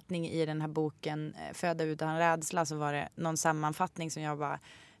sammanfattning i den här boken Föda utan rädsla. Så var det någon sammanfattning som jag bara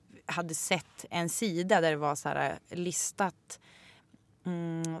hade sett en sida där det var så här listat.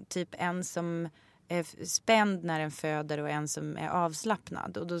 Typ en som är spänd när den föder och en som är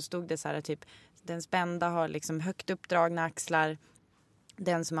avslappnad. Och då stod det så här typ den spända har liksom högt uppdragna axlar.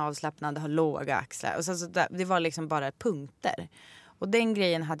 Den som är avslappnad har låga axlar. Och så det var liksom bara punkter. Och den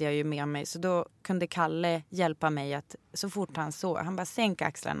grejen hade jag ju med mig. Så då kunde Kalle hjälpa mig att så fort han bara sänka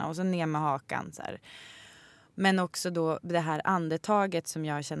axlarna och så ner med hakan så här. Men också då det här andetaget som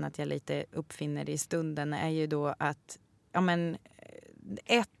jag känner att jag lite uppfinner i stunden är ju då att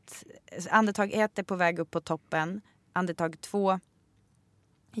andetag 1 är på väg upp på toppen. Andetag 2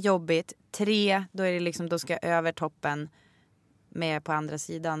 jobbigt. 3 då är det liksom då ska jag över toppen med på andra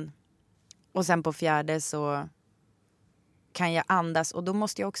sidan. Och sen på 4 så kan jag andas och då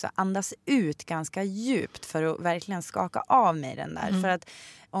måste jag också andas ut ganska djupt för att verkligen skaka av mig den där. För att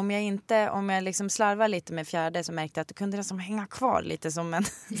om jag liksom slarvar lite med 4 så märkte jag att det kunde liksom hänga kvar lite som en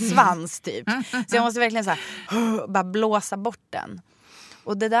svans typ. Så jag måste verkligen så här, bara blåsa bort den.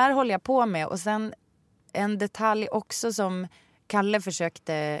 Och det där håller jag på med. Och sen en detalj också som Kalle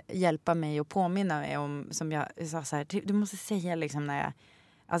försökte hjälpa mig och påminna mig om, som jag sa så här, du måste säga liksom när jag...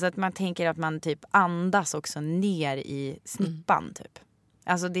 Alltså att man tänker att man typ andas också ner i snippan typ.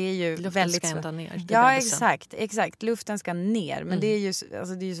 Alltså det är ju luften väldigt ska ända ner. Ja, exakt. Luften ska ner. Men det är ju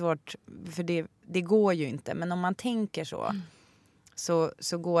alltså det är svårt för det går ju inte. Men om man tänker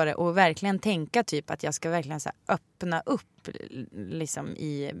så går det. Och verkligen tänka typ att jag ska verkligen så här öppna upp liksom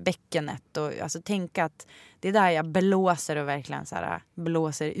i bäckenet. Och alltså tänka att det är där jag blåser och verkligen så här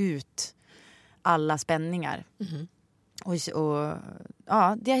blåser ut alla spänningar. Och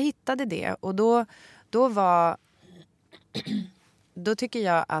ja, jag hittade det. Och då tycker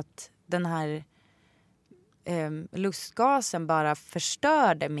jag att den här lustgasen bara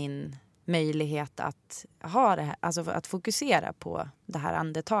förstörde min möjlighet att ha det här, alltså att fokusera på det här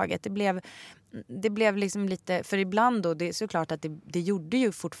andetaget. Det blev liksom lite, för ibland då, det är såklart att det gjorde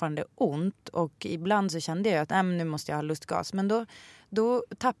ju fortfarande ont och ibland så kände jag att nu måste jag ha lustgas. Men då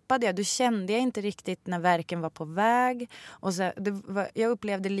tappade jag, då kände jag inte riktigt när verken var på väg. Och så, jag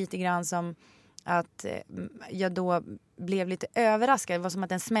upplevde lite grann som att jag då blev lite överraskad. Det var som att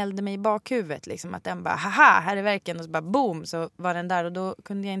den smällde mig i bakhuvudet. Liksom. Att den bara, haha, här är verken. Och så bara boom, så var den där. Och då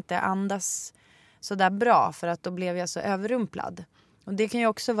kunde jag inte andas så där bra. För att då blev jag så överrumplad. Och det kan ju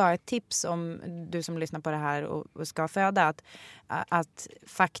också vara ett tips om du som lyssnar på det här och ska föda. Att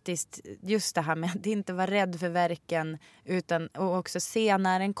faktiskt just det här med att inte vara rädd för verken. Och också se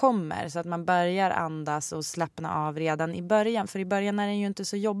när den kommer. Så att man börjar andas och slappna av redan i början. För i början är den ju inte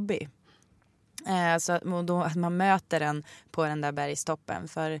så jobbig. Så då att man möter den på den där bergstoppen.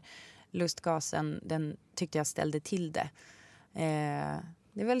 För lustgasen, den tyckte jag ställde till det.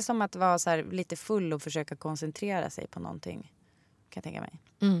 Det är väl som att vara så här lite full och försöka koncentrera sig på någonting. Kan jag tänka mig.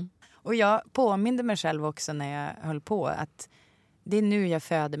 Och jag påminde mig själv också när jag höll på att det är nu jag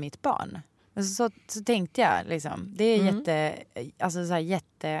föder mitt barn. Så tänkte jag liksom. Det är alltså så här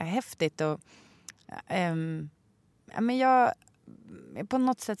jättehäftigt. Och, men jag... På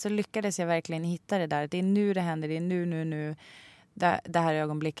något sätt så lyckades jag verkligen hitta det där. Det är nu det händer. Det är nu. Det här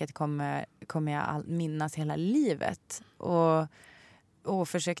ögonblicket kommer jag minnas hela livet. Och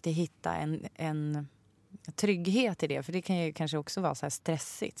försökte hitta en trygghet i det. För det kan ju kanske också vara så här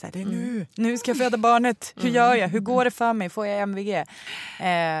stressigt. Så här, det är nu ska jag föda barnet. Hur gör jag? Hur går det för mig? Får jag MVG?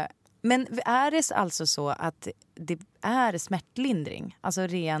 Men är det alltså så att det är smärtlindring? Alltså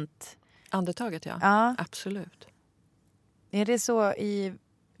rent Andetaget, ja. Ja. Absolut. Är det så i...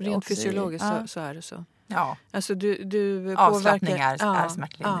 Rent fysiologiskt ja. så är det så. Ja, Alltså du avslappning påverkar... är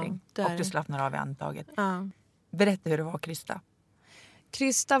smärtlindring. Ja, och du slappnar av i andetaget. Ja. Berätta hur det var, Krista.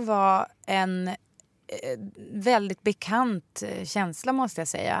 Krista var en väldigt bekant känsla, måste jag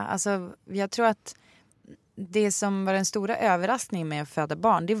säga. Alltså, jag tror att det som var den stora överraskningen med att föda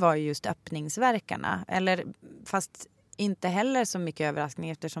barn, det var just öppningsverkarna. Eller fast inte heller så mycket överraskning,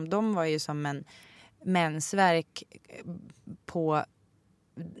 eftersom de var ju som en mensvärk på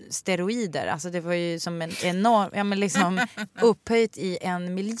steroider. Alltså det var ju som en enorm, liksom upphöjt i 1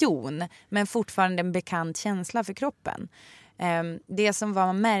 miljon, men fortfarande en bekant känsla för kroppen. Det som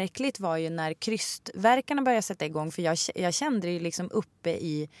var märkligt var ju när krystvärkarna började sätta igång, för jag kände det ju liksom uppe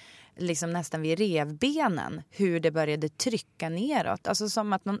i liksom nästan vid revbenen hur det började trycka neråt. Alltså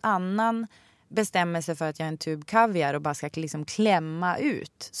som att någon annan bestämmer sig för att jag är en tub kaviar och bara ska liksom klämma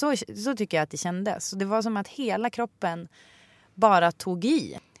ut. Så tycker jag att det kändes. Så det var som att hela kroppen bara tog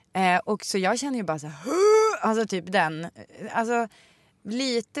i. Och så jag känner ju bara så här, alltså typ den. Alltså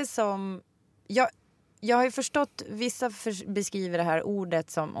lite som... Jag har ju förstått, vissa beskriver det här ordet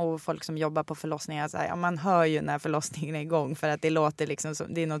som, och folk som jobbar på förlossningar, så här, ja, man hör ju när förlossningen är igång för att det låter liksom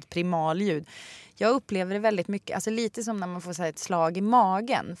som, det är något primalljud. Jag upplever det väldigt mycket, alltså lite som när man får så här, ett slag i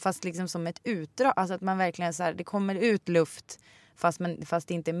magen, fast liksom som ett utdrag, alltså att man verkligen så här, det kommer ut luft fast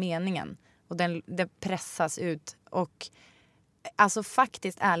det inte är meningen, och det pressas ut, och alltså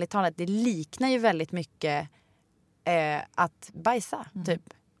faktiskt ärligt talat, det liknar ju väldigt mycket att bajsa typ.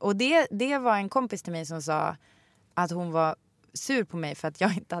 Och det var en kompis till mig som sa att hon var sur på mig för att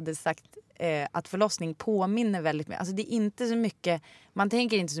jag inte hade sagt att förlossning påminner väldigt mycket. Alltså det är inte så mycket, man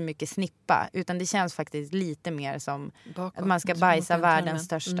tänker inte så mycket snippa, utan det känns faktiskt lite mer som att man ska bajsa världens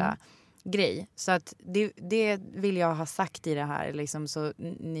största grej. Så att det vill jag ha sagt i det här, liksom, så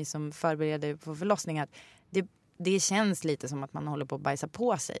ni som förbereder på förlossningar, det känns lite som att man håller på att bajsa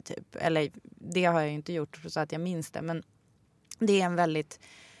på sig typ. Eller det har jag ju inte gjort så att jag minns det, men det är en väldigt...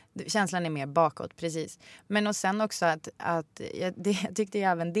 Känslan är mer bakåt, precis. Men och sen också att jag tyckte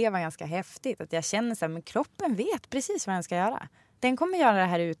även det var ganska häftigt. Att jag känner så här, men kroppen vet precis vad den ska göra. Den kommer göra det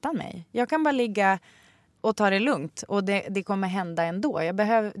här utan mig. Jag kan bara ligga och ta det lugnt. Och det kommer hända ändå.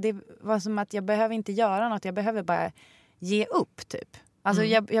 Det var som att jag behöver inte göra något. Jag behöver bara ge upp typ. Alltså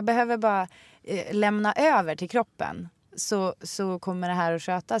jag behöver bara lämna över till kroppen. Så kommer det här att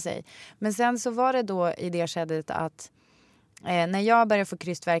sköta sig. Men sen så var det då i det skedet att när jag börjar få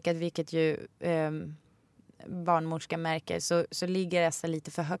krystvärkat, vilket ju barnmorska märker, så ligger Essa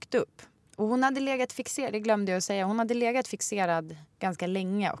lite för högt upp. Och hon hade legat fixerad, det glömde jag att säga. Hon hade legat fixerad ganska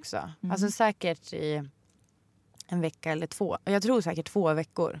länge också. Alltså säkert i 1 vecka eller 2. Jag tror säkert 2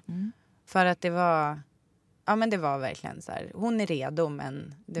 veckor. För att det var... Ja, men det var verkligen så här. Hon är redo,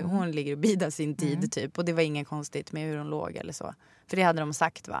 men hon ligger och bidar sin tid typ. Och det var inget konstigt med hur hon låg eller så. För det hade de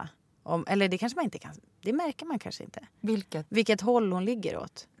sagt, va? Eller det kanske man inte kan... Det märker man kanske inte. Vilket håll hon ligger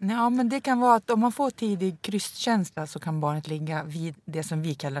åt. Ja, men det kan vara att om man får tidig krystkänsla så kan barnet ligga vid det som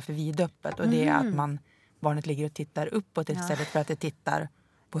vi kallar för vidöppet. Och det är att barnet ligger och tittar uppåt istället för att det tittar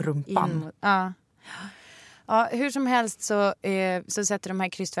på rumpan. Ja, hur som helst så sätter de här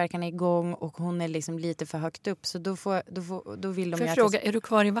krystvärkarna igång och hon är liksom lite för högt upp. Så då vill de... Får jag fråga, är du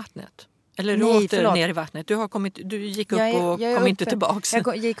kvar i vattnet? Eller du åter ner i vattnet? Du gick upp och kom inte tillbaka.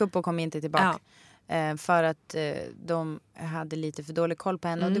 Jag gick upp och kom inte tillbaka. Ja. För att de hade lite för dålig koll på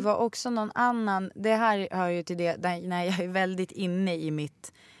henne. Och det var också någon annan... Det här hör ju till det när jag är väldigt inne i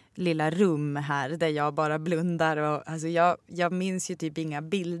mitt lilla rum här. Där jag bara blundar. Och, alltså jag minns ju typ inga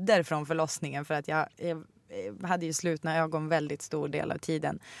bilder från förlossningen. För att jag hade ju slutna ögon väldigt stor del av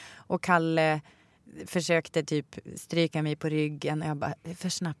tiden. Och Kalle försökte typ stryka mig på ryggen och jag bara, för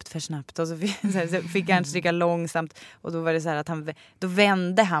snabbt och så fick han stryka långsamt och då var det så här att då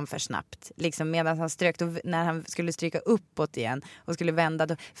vände han för snabbt liksom medan han strök, då, när han skulle stryka uppåt igen och skulle vända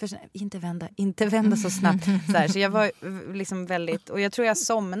då, inte vända så snabbt så jag var liksom väldigt, och jag tror jag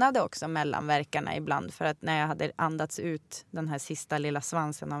somnade också mellan verkarna ibland för att när jag hade andats ut den här sista lilla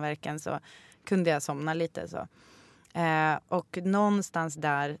svansen av verken så kunde jag somna lite så. Och någonstans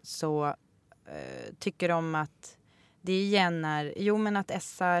där så tycker de att det igen är att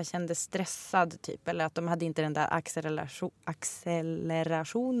Essa kände stressad typ, eller att de hade inte den där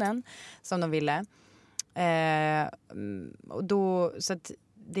accelerationen som de ville. Och då så att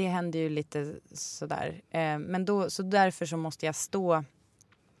det hände ju lite sådär. Men då så därför så måste jag stå.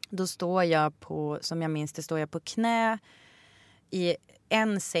 Då står jag på, som jag minns det, står jag på knä i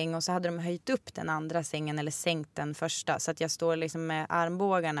en säng och så hade de höjt upp den andra sängen eller sänkt den första. Så att jag står liksom med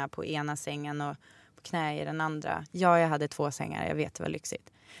armbågarna på ena sängen och knä i den andra. Ja, jag hade 2 sängar, jag vet det var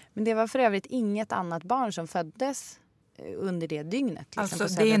lyxigt. Men det var för övrigt inget annat barn som föddes under det dygnet. Liksom,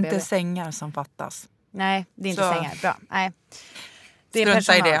 alltså det är inte sängar som fattas. Nej, det är inte sängar. Bra. Nej. Det är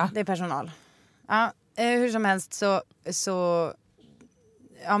Strunta personal. i det. Det är personal. Ja, hur som helst så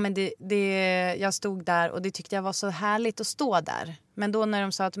ja, men jag stod där och det tyckte jag var så härligt att stå där. Men då när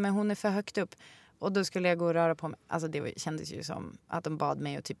de sa att men hon är för högt upp och då skulle jag gå och röra på mig. Alltså det kändes ju som att de bad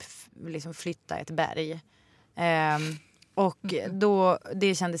mig att typ liksom flytta ett berg. Och då,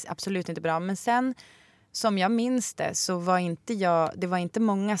 det kändes absolut inte bra. Men sen, som jag minns det, så var det var inte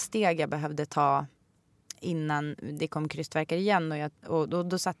många steg jag behövde ta innan det kom krystvärkar igen. Och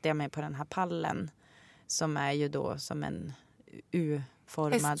då satte jag mig på den här pallen som är ju då som en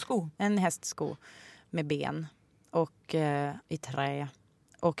U-formad hästsko. En hästsko med ben och i trä.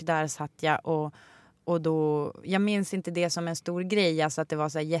 Och där satt jag och då, jag minns inte det som en stor grej, alltså att det var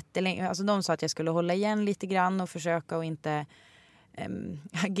så här jättelänge. Alltså de sa att jag skulle hålla igen lite grann och försöka och inte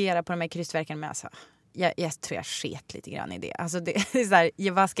agera på de här krystvärkarna. Men alltså, jag tror jag sket lite grann i det. Alltså det är så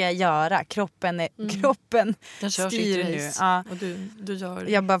här, vad ska jag göra? Kroppen styr nu. Ja. Och du gör...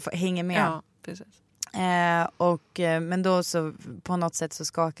 Jag bara hänger med. Ja, precis. Men då så på något sätt så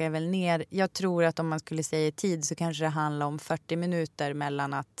skakar jag väl ner. Jag tror att om man skulle säga tid så kanske det handlar om 40 minuter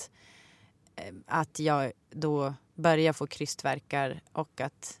mellan att jag då börjar få krystvärkar och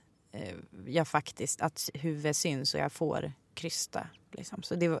att jag faktiskt, att huvudet syns och jag får krysta. Liksom.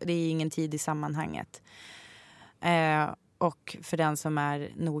 Så det är ingen tid i sammanhanget. Och för den som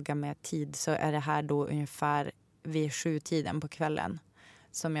är noga med tid så är det här då ungefär vid 7-tiden på kvällen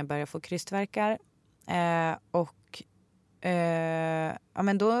som jag börjar få krystvärkar. Ja,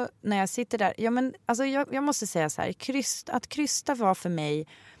 men då när jag sitter där, ja, men alltså jag måste säga så här, att krysta var för mig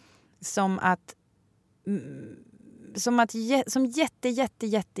som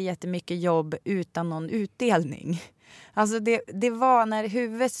jättemycket jobb utan någon utdelning. Alltså det var när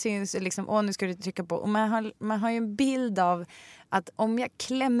huvudet syns liksom, nu ska du trycka på, och man har ju en bild av att om jag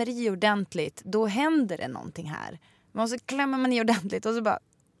klämmer i ordentligt då händer det någonting här. Men så klämmer man i ordentligt och så bara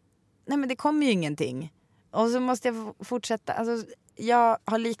nej, men det kommer ju ingenting. Och så måste jag fortsätta. Alltså, jag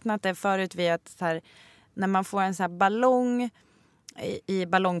har liknat det förut vid att så här, när man får en så här ballong i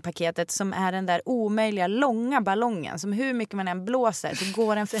ballongpaketet som är den där omöjliga långa ballongen som hur mycket man än blåser så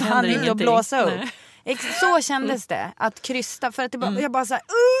går den fan inte att blåsa upp. Så kändes det att krysta för att jag bara så här,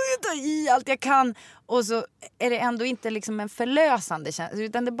 jag tar i allt jag kan och så är det ändå inte liksom en förlösande känsla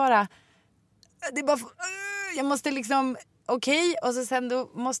utan det är bara jag måste liksom okej, och så sen då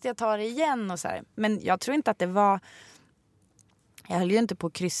måste jag ta det igen och så här. Men jag tror inte att det var... Jag höll ju inte på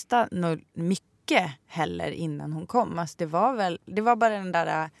att krysta mycket heller innan hon kom. Alltså det var bara den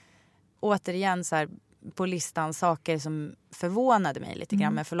där återigen så här, på listan saker som förvånade mig lite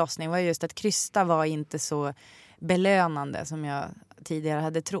grann med förlossning. Var just att krysta var inte så belönande som jag tidigare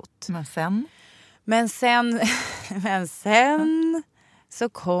hade trott. Men sen så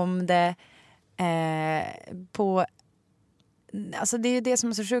kom det på... Alltså det är ju det som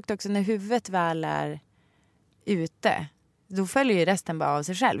är så sjukt också när huvudet väl är ute. Då följer ju resten bara av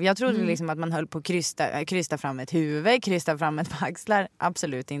sig själv. Jag trodde liksom att man höll på att krysta fram ett huvud, krysta fram ett par axlar.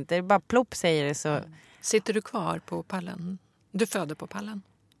 Absolut inte. Det är bara plopp säger det så. Sitter du kvar på pallen? Du föder på pallen?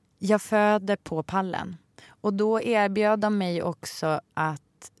 Jag föder på pallen. Och då erbjöd de mig också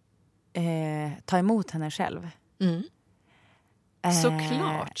att ta emot henne själv. Mm.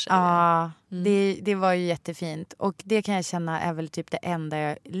 Såklart. Ja, det var ju jättefint. Och det kan jag känna är väl typ det enda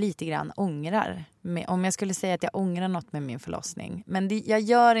jag lite grann ångrar. Om jag skulle säga att jag ångrar något med min förlossning. Men jag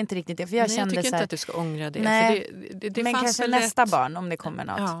gör inte riktigt det. För jag kände tycker så här, inte att du ska ångra det. Nej, för det men kanske nästa barn om det kommer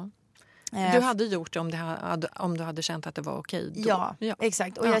något. Ja. Du hade gjort det om du hade känt att det var okej. Ja,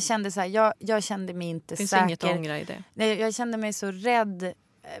 exakt. Och jag kände så här, jag kände mig inte finns säker. Finns inget att ångra i det. Nej, jag kände mig så rädd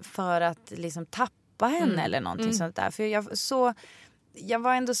för att liksom tappa henne eller någonting sånt där. För jag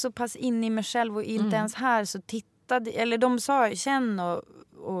var ändå så pass inne i mig själv och inte ens här så tittade, eller de sa känn och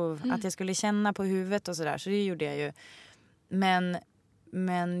att jag skulle känna på huvudet och sådär, så det gjorde jag ju.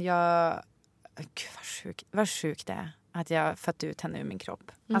 Men jag, gud vad sjukt det är att jag fått ut henne ur min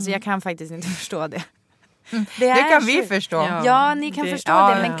kropp. Alltså jag kan faktiskt inte förstå det. Det kan vi förstå. Ja, ni kan förstå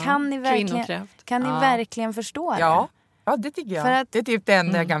det, men kan ni verkligen förstå det? Ja, det tycker jag. För att, det är typ det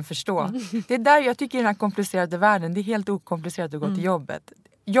enda jag kan förstå. Det är där jag tycker den här komplicerade världen, det är helt okomplicerat att gå till jobbet.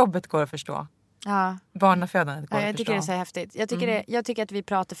 Jobbet går att förstå. Ja. Barnafödandet går att förstå. Jag tycker det är så häftigt. Jag tycker att vi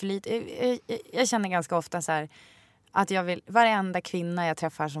pratar för lite. Jag känner ganska ofta så här att jag vill, varenda kvinna jag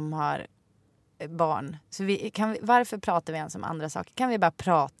träffar som har barn. Så varför pratar vi ens om andra saker? Kan vi bara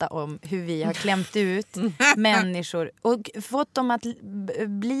prata om hur vi har klämt ut människor och fått dem att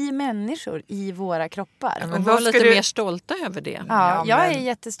bli människor i våra kroppar. Ja, men var lite mer stolta över det. Ja, jag är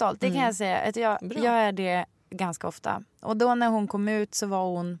jättestolt. Det kan jag säga. Att jag är det ganska ofta. Och då när hon kom ut så var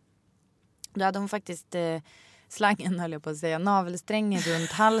hon... Då hade hon faktiskt... slangen höll jag på att säga. Navelsträngen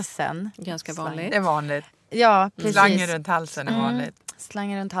runt halsen. Ganska vanligt. Det är vanligt. Ja, precis. Slangen runt halsen är vanligt.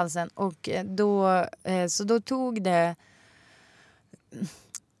 Slangen runt halsen. Och då tog det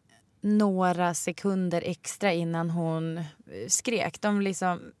några sekunder extra innan hon skrek. De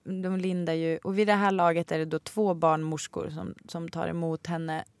lindar ju. Och vid det här laget är det då 2 barnmorskor som tar emot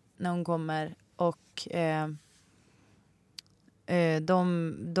henne när hon kommer. Och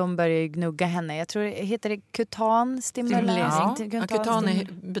de börjar gnugga henne. Jag tror heter det kutanstimulering. Ja. Kutan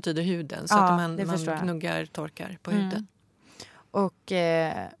betyder huden. Så att man gnuggar, torkar på huden. Och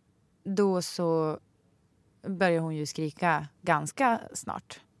då så börjar hon ju skrika ganska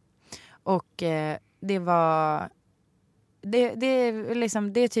snart. Och det var... Det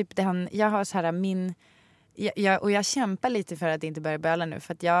är typ det jag har så här och jag kämpar lite för att inte börja böla nu.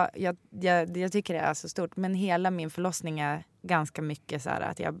 För att jag tycker det är så stort. Men hela min förlossning är ganska mycket så här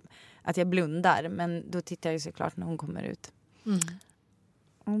att jag blundar. Men då tittar jag ju såklart när hon kommer ut.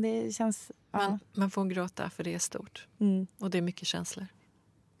 Och det känns... Man får gråta för det är stort. Och det är mycket känslor.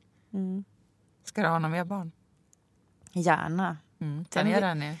 Ska du ha några mer barn? Gärna.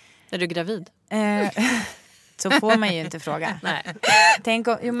 Planerar ni? Är du gravid? Så får man ju inte fråga. Nej.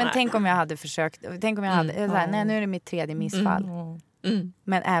 Tänk om jag hade försökt. Tänk om jag hade... Nej, nu är det mitt 3:e missfall.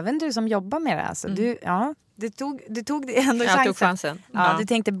 Men även du som jobbar med det. Alltså, du tog det ändå chansen. Jag tog chansen. Ja, du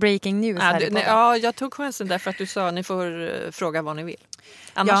tänkte breaking news jag tog chansen därför att du sa ni får fråga vad ni vill.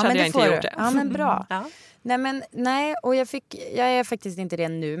 Annars hade jag inte gjort det. Ja, men bra. Ja. Nej, och jag är faktiskt inte det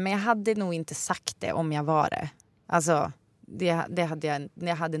nu. Men jag hade nog inte sagt det om jag var det. Alltså...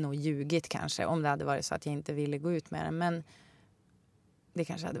 Jag hade nog ljugit kanske om det hade varit så att jag inte ville gå ut med det. Men det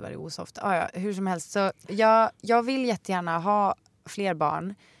kanske hade varit osoft. Hur som helst. Så jag vill jättegärna ha fler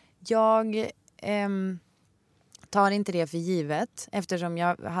barn. Jag tar inte det för givet. Eftersom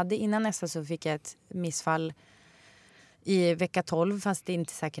jag hade innan nästa så fick jag ett missfall i vecka 12. Fast det är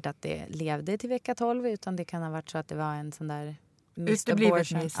inte säkert att det levde till vecka 12. Utan det kan ha varit så att det var en sån där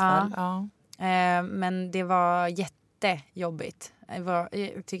uteblivet missfall. Ja. Men det var jättejobbigt. Jag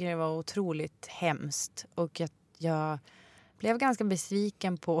tycker det var otroligt hemskt. Och jag blev ganska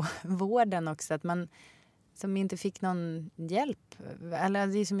besviken på vården också. Att man som inte fick någon hjälp. Eller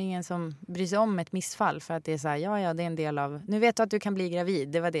det är som ingen som bryr sig om ett missfall. För att det är så här, ja det är en del av... Nu vet du att du kan bli gravid.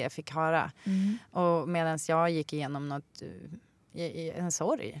 Det var det jag fick höra. Och medan jag gick igenom en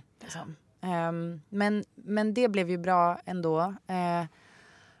sorg. Liksom. Men det blev ju bra ändå.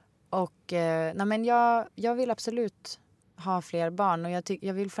 Jag vill absolut ha fler barn. Och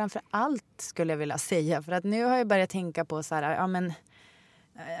jag vill framför allt, skulle jag vilja säga. För att nu har jag börjat tänka på så här,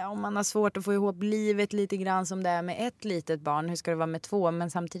 om man har svårt att få ihop livet lite grann som det är med ett litet barn. Hur ska det vara med 2?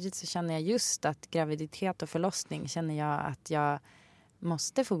 Men samtidigt så känner jag just att graviditet och förlossning känner jag att jag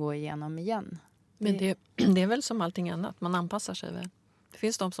måste få gå igenom igen. Men det är väl som allting annat. Man anpassar sig väl. Det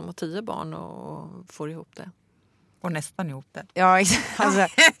finns de som har 10 barn och får ihop det. Och nästan ihop det. Ja, exakt. Alltså,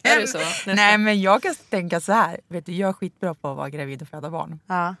 är det så? Nästan. Nej, men jag kan tänka så här. Vet du, jag är skitbra på att vara gravid och föda barn.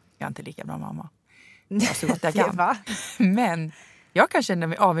 Ja. Jag är inte lika bra mamma. Jag så gott jag kan. Va? Men jag kan känna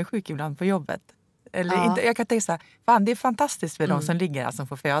mig avundsjuk ibland på jobbet. Eller inte, jag kan tänka så här, fan det är fantastiskt för de som ligger här som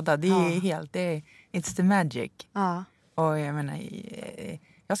får föda. Det är it's the magic. Ja. Och jag menar,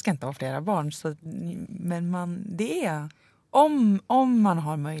 jag ska inte ha flera barn. Men det är... Om man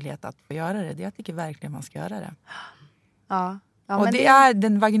har möjlighet att få göra det. Jag tycker verkligen man ska göra det. Ja. Och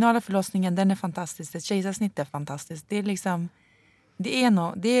den vaginala förlossningen, den är fantastisk. Ett kejsarsnitt är fantastiskt. Det är liksom...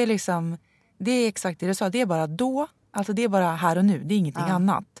 Det är exakt det du sa. Det är bara då. Alltså det är bara här och nu. Det är ingenting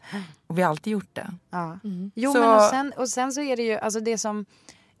annat. Och vi har alltid gjort det. Ja. Jo, men och sen så är det ju... Alltså det som...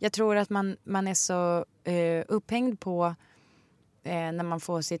 Jag tror att man är så upphängd på... när man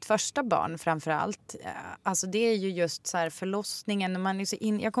får sitt första barn framförallt. Alltså det är ju just så här förlossningen. Man är så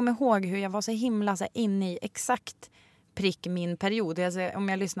jag kommer ihåg hur jag var så himla så här inne i exakt prick min period. Alltså, om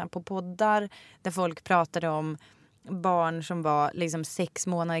jag lyssnar på poddar där folk pratade om barn som var liksom 6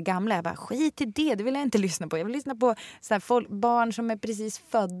 månader gamla. Jag bara, skit i det vill jag inte lyssna på. Jag vill lyssna på så här, barn som är precis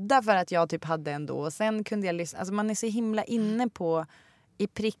födda för att jag typ hade ändå. Och sen kunde jag lyssna. Alltså man är så himla inne på i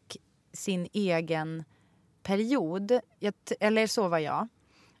prick sin egen period. Eller så var jag.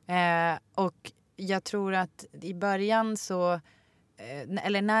 Och jag tror att i början så...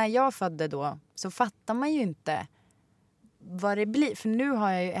 eller när jag födde då så fattar man ju inte vad det blir. För nu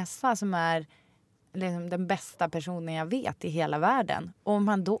har jag ju Essa som är liksom den bästa personen jag vet i hela världen. Och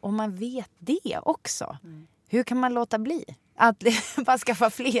om man vet det också, hur kan man låta bli? Att bara skaffa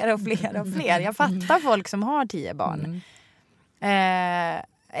fler och fler och fler. Jag fattar folk som har 10 barn.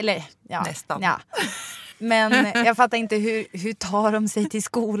 Eller, ja. Nästan. Ja. Men jag fattar inte hur tar de sig till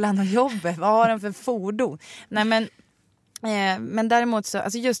skolan och jobbet? Vad har de för fordon? Nej, men däremot så,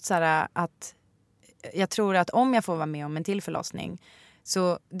 alltså just så här att jag tror att om jag får vara med om en till förlossning,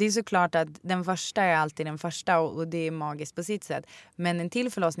 så det är såklart att den första är alltid den första och det är magiskt på sitt sätt. Men en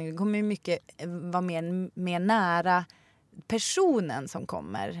till förlossning kommer ju mycket vara mer nära personen som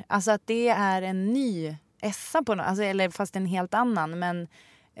kommer. Alltså att det är en ny essa på något, alltså, eller fast en helt annan. Men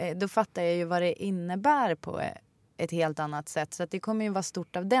då fattar jag ju vad det innebär på ett helt annat sätt. Så att det kommer ju vara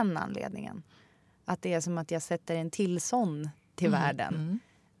stort av den anledningen. Att det är som att jag sätter en till sån till världen.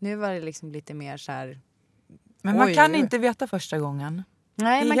 Nu var det liksom lite mer så här... Men man kan inte veta första gången.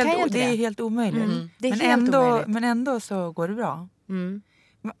 Nej, man kan ju inte det. Det är helt omöjligt. Det är helt omöjligt. Men ändå så går det bra.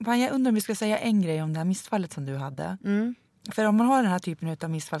 Jag undrar om vi ska säga en grej om det här missfallet som du hade. För om man har den här typen av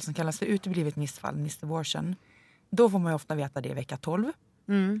missfall som kallas för uteblivet missfall, missed abortion, då får man ju ofta veta det i vecka 12.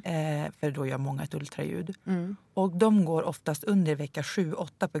 För då gör många ett ultraljud. Och de går oftast under vecka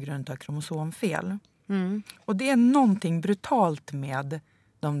 7-8 på grund av kromosomfel. Och det är någonting brutalt med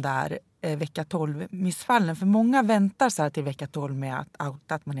de där vecka 12 missfallen. För många väntar så här till vecka 12 med att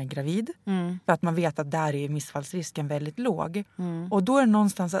outa att man är gravid. För att man vet att där är missfallsrisken väldigt låg. Och då är det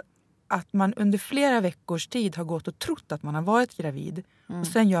någonstans att man under flera veckors tid har gått och trott att man har varit gravid. Och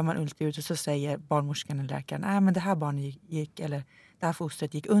sen gör man ultraljud och så säger barnmorskan eller läkaren, nej men det här barnet gick, eller det här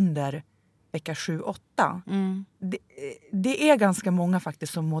fostret gick under vecka 7-8. Det är ganska många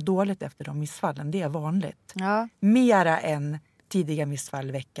faktiskt som mår dåligt efter de missfallen. Det är vanligt. Ja. Mera än tidiga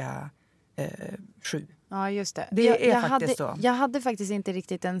missfall vecka 7. Ja, just det. Det är faktiskt så. Jag hade faktiskt inte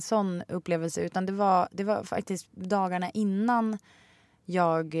riktigt en sån upplevelse, utan det var faktiskt dagarna innan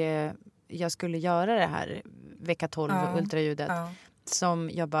jag skulle göra det här vecka 12 ultraljudet som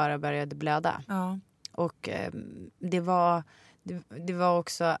jag bara började blöda. Och det var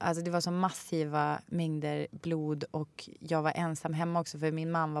också, alltså det var så massiva mängder blod och jag var ensam hemma också för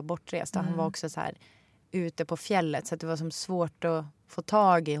min man var bortrest och han var också så här ute på fjället, så att det var som svårt att få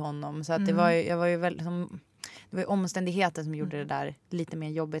tag i honom, så att det var omständigheter som gjorde det där lite mer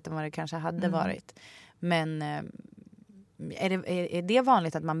jobbigt än vad det kanske hade varit. Men är det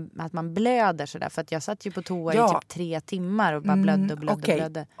vanligt att man blöder sådär? För att jag satt ju på toa i typ 3 timmar och bara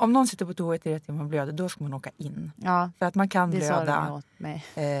blödde. Om någon sitter på toa i 3 timmar och blöder, då ska man åka in. Ja, för att man kan blöda. Åt mig.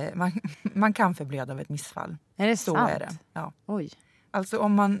 Man kan förblöda av ett missfall. Är det så sant? är det. Ja. Oj. Alltså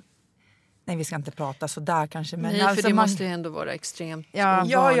om man... Nej, vi ska inte prata så där kanske. Men nej, alltså för det måste ju ändå vara extremt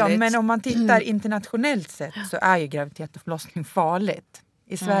ovanligt. Ja, men om man tittar internationellt sett så är ju graviditet och förlossning farligt.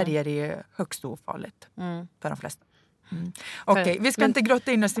 I Sverige är det ju högst ofarligt för de flesta. Okej, vi ska inte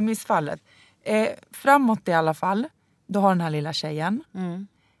grotta in oss i missfallet. Framåt i alla fall, då har den här lilla tjejen.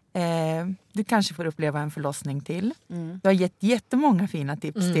 Du kanske får uppleva en förlossning till. Du har gett jättemånga fina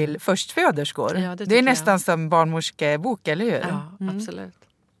tips till förstföderskor. Ja, det är nästan som barnmorskebok, eller hur? Ja, absolut.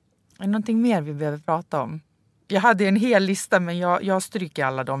 Är det någonting mer vi behöver prata om? Jag hade en hel lista, men jag stryker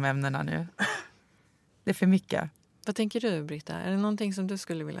alla de ämnena nu. Det är för mycket. Vad tänker du, Britta? Är det någonting som du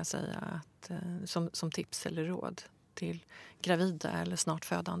skulle vilja säga att, som tips eller råd till gravida eller snart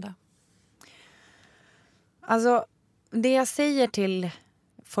födande? Alltså, det jag säger till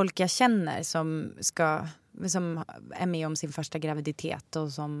folk jag känner som är med om sin första graviditet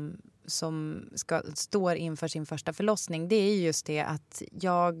och som står inför sin första förlossning, det är just det att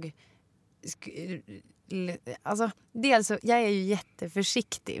dels jag är ju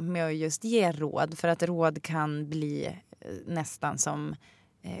jätteförsiktig med att just ge råd, för att råd kan bli nästan som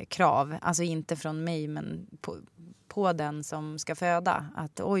krav, alltså inte från mig men på den som ska föda,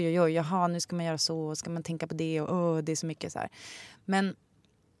 att oj, jaha, nu ska man göra så, ska man tänka på det och det är så mycket så här. Men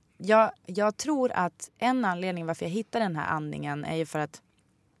jag tror att en anledning varför jag hittade den här andningen är ju för att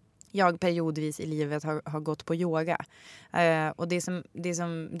jag periodvis i livet har gått på yoga. Och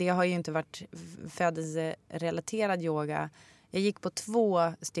det har ju inte varit födelserelaterad yoga. Jag gick på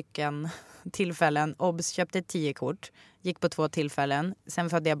 2 stycken tillfällen. Obs, köpte 10 kort. Gick på 2 tillfällen. Sen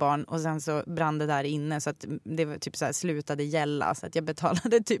födde jag barn och sen så brann det där inne. Så att det var typ så här, slutade gälla. Så att jag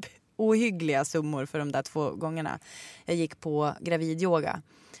betalade typ ohyggliga summor för de där 2 gångerna. Jag gick på gravidyoga.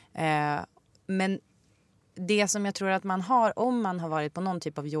 Men det som jag tror att man har, om man har varit på någon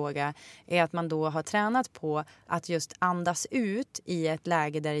typ av yoga, är att man då har tränat på att just andas ut i ett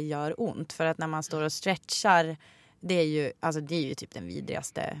läge där det gör ont. För att när man står och stretchar, det är ju typ den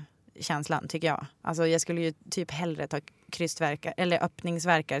vidrigaste känslan, tycker jag. Alltså jag skulle ju typ hellre ta krystvärkar, eller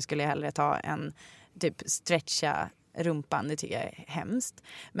öppningsvärkar skulle jag hellre ta än typ stretcha rumpan, det tycker jag är hemskt.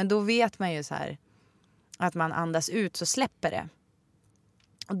 Men då vet man ju så här att man andas ut så släpper det.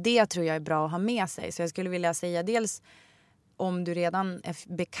 Och det tror jag är bra att ha med sig. Så jag skulle vilja säga dels om du redan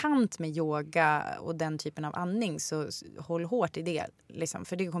är bekant med yoga och den typen av andning så håll hårt i det. Liksom,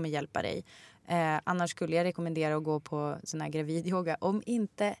 för det kommer hjälpa dig. Annars skulle jag rekommendera att gå på sån här gravidyoga. Om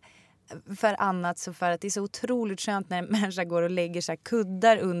inte för annat så för att det är så otroligt skönt när en människa går och lägger så här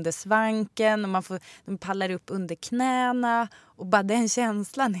kuddar under svanken. Och de pallar upp under knäna. Och bara den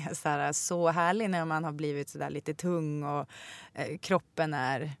känslan är så härlig när man har blivit så där lite tung och kroppen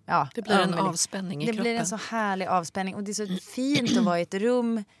är... Ja, det blir en avspänning i kroppen. Det blir en så härlig avspänning. Och det är så fint att vara i ett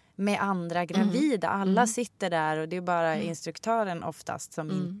rum med andra gravida. Alla sitter där och det är bara instruktören oftast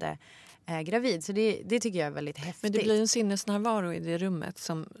som inte är gravid. Så det tycker jag är väldigt häftigt. Men det blir en sinnesnärvaro i det rummet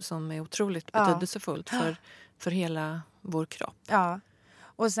som är otroligt betydelsefullt för hela vår kropp. Ja.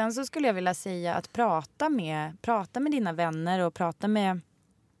 Och sen så skulle jag vilja säga att prata med dina vänner och prata med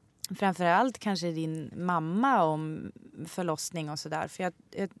framförallt kanske din mamma om förlossning och sådär. För jag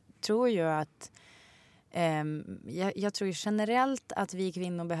tror ju att jag tror ju generellt att vi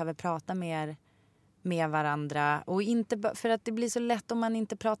kvinnor behöver prata mer med varandra. Och inte, för att det blir så lätt om man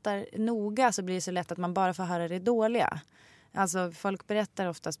inte pratar noga så blir det så lätt att man bara får höra det dåliga. Alltså folk berättar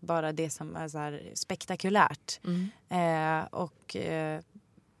oftast bara det som är så här spektakulärt.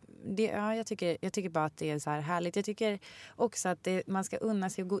 Jag tycker bara att det är så här härligt. Jag tycker också att man ska unna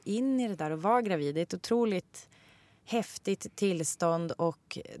sig att gå in i det där och vara gravid. Det är ett otroligt häftigt tillstånd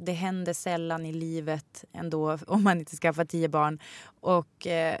och det händer sällan i livet ändå om man inte skaffar 10 barn. Och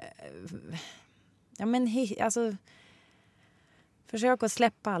försök att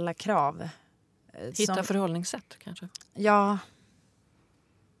släppa alla krav. Hitta förhållningssätt kanske? Ja,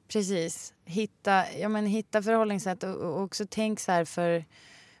 precis. Hitta förhållningssätt och också tänk så här för...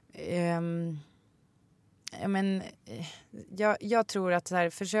 jag tror att så här,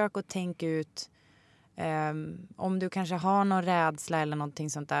 försök att tänka ut om du kanske har någon rädsla eller någonting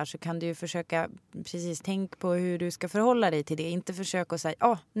sånt där så kan du ju försöka tänk på hur du ska förhålla dig till det. Inte försöka att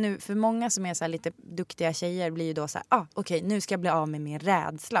säga, nu, för många som är så här lite duktiga tjejer blir ju då så här, okej, nu ska jag bli av med min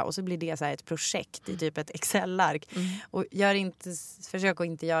rädsla och så blir det så här ett projekt i typ ett Excel-ark. Och försök att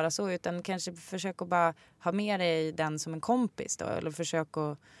inte göra så utan kanske försök att bara ha med dig den som en kompis då, eller försök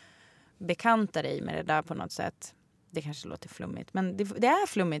att bekanta dig med det där på något sätt. Det kanske låter flummigt. Men det är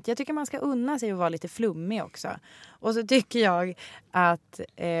flummigt. Jag tycker man ska unna sig att vara lite flummig också. Och så tycker jag att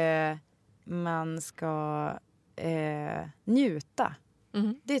man ska njuta.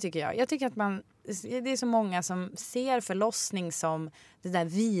 Det tycker jag. Jag tycker att det är så många som ser förlossning som det där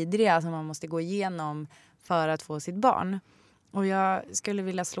vidriga som man måste gå igenom för att få sitt barn. Och jag skulle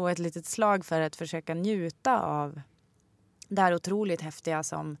vilja slå ett litet slag för att försöka njuta av det här otroligt häftiga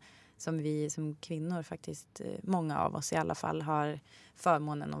som vi som kvinnor faktiskt, många av oss i alla fall, har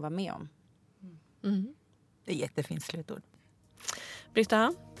förmånen att vara med om. Det är jättefint slutord.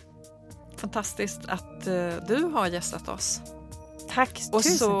 Britta, fantastiskt att du har gästat oss. Tack. Och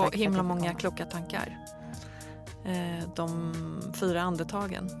så himla många kloka tankar. De 4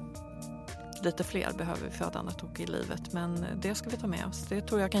 andetagen. Lite fler behöver vi födandet och i livet. Men det ska vi ta med oss. Det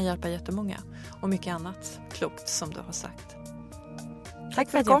tror jag kan hjälpa jättemånga. Och mycket annat klokt som du har sagt. Tack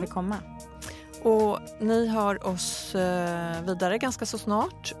för att jag fick komma. Och ni har oss vidare ganska så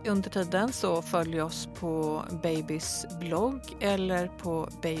snart. Under tiden så följ oss på Babys blogg eller på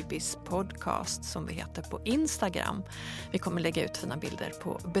Babys podcast som vi heter på Instagram. Vi kommer lägga ut fina bilder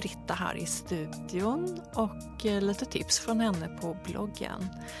på Britta här i studion och lite tips från henne på bloggen.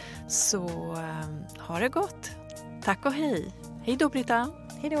 Så ha det gott. Tack och hej. Hej då Britta.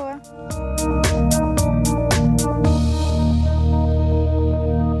 Hej då.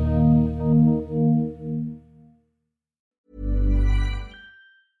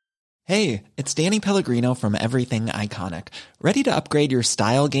 Hey, it's Danny Pellegrino from Everything Iconic. Ready to upgrade your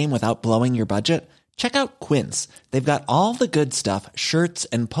style game without blowing your budget? Check out Quince. They've got all the good stuff, shirts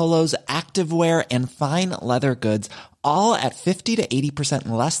and polos, activewear, and fine leather goods, all at 50 to 80%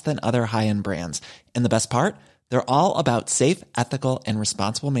 less than other high-end brands. And the best part? They're all about safe, ethical, and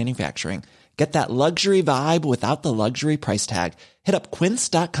responsible manufacturing. Get that luxury vibe without the luxury price tag. Hit up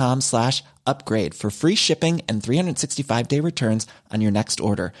quince.com/upgrade for free shipping and 365-day returns on your next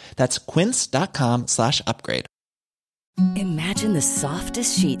order. That's quince.com/upgrade. Imagine the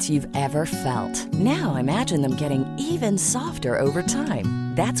softest sheets you've ever felt. Now imagine them getting even softer over time.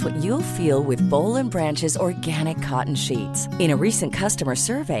 That's what you'll feel with Boll & Branch's organic cotton sheets. In a recent customer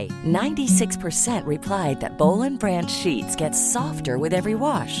survey, 96% replied that Boll & Branch sheets get softer with every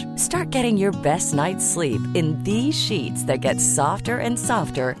wash. Start getting your best night's sleep in these sheets that get softer and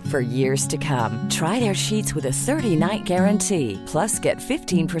softer for years to come. Try their sheets with a 30-night guarantee. Plus, get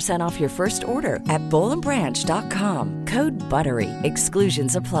 15% off your first order at BollandBranch.com. Code BUTTERY.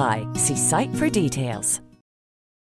 Exclusions apply. See site for details.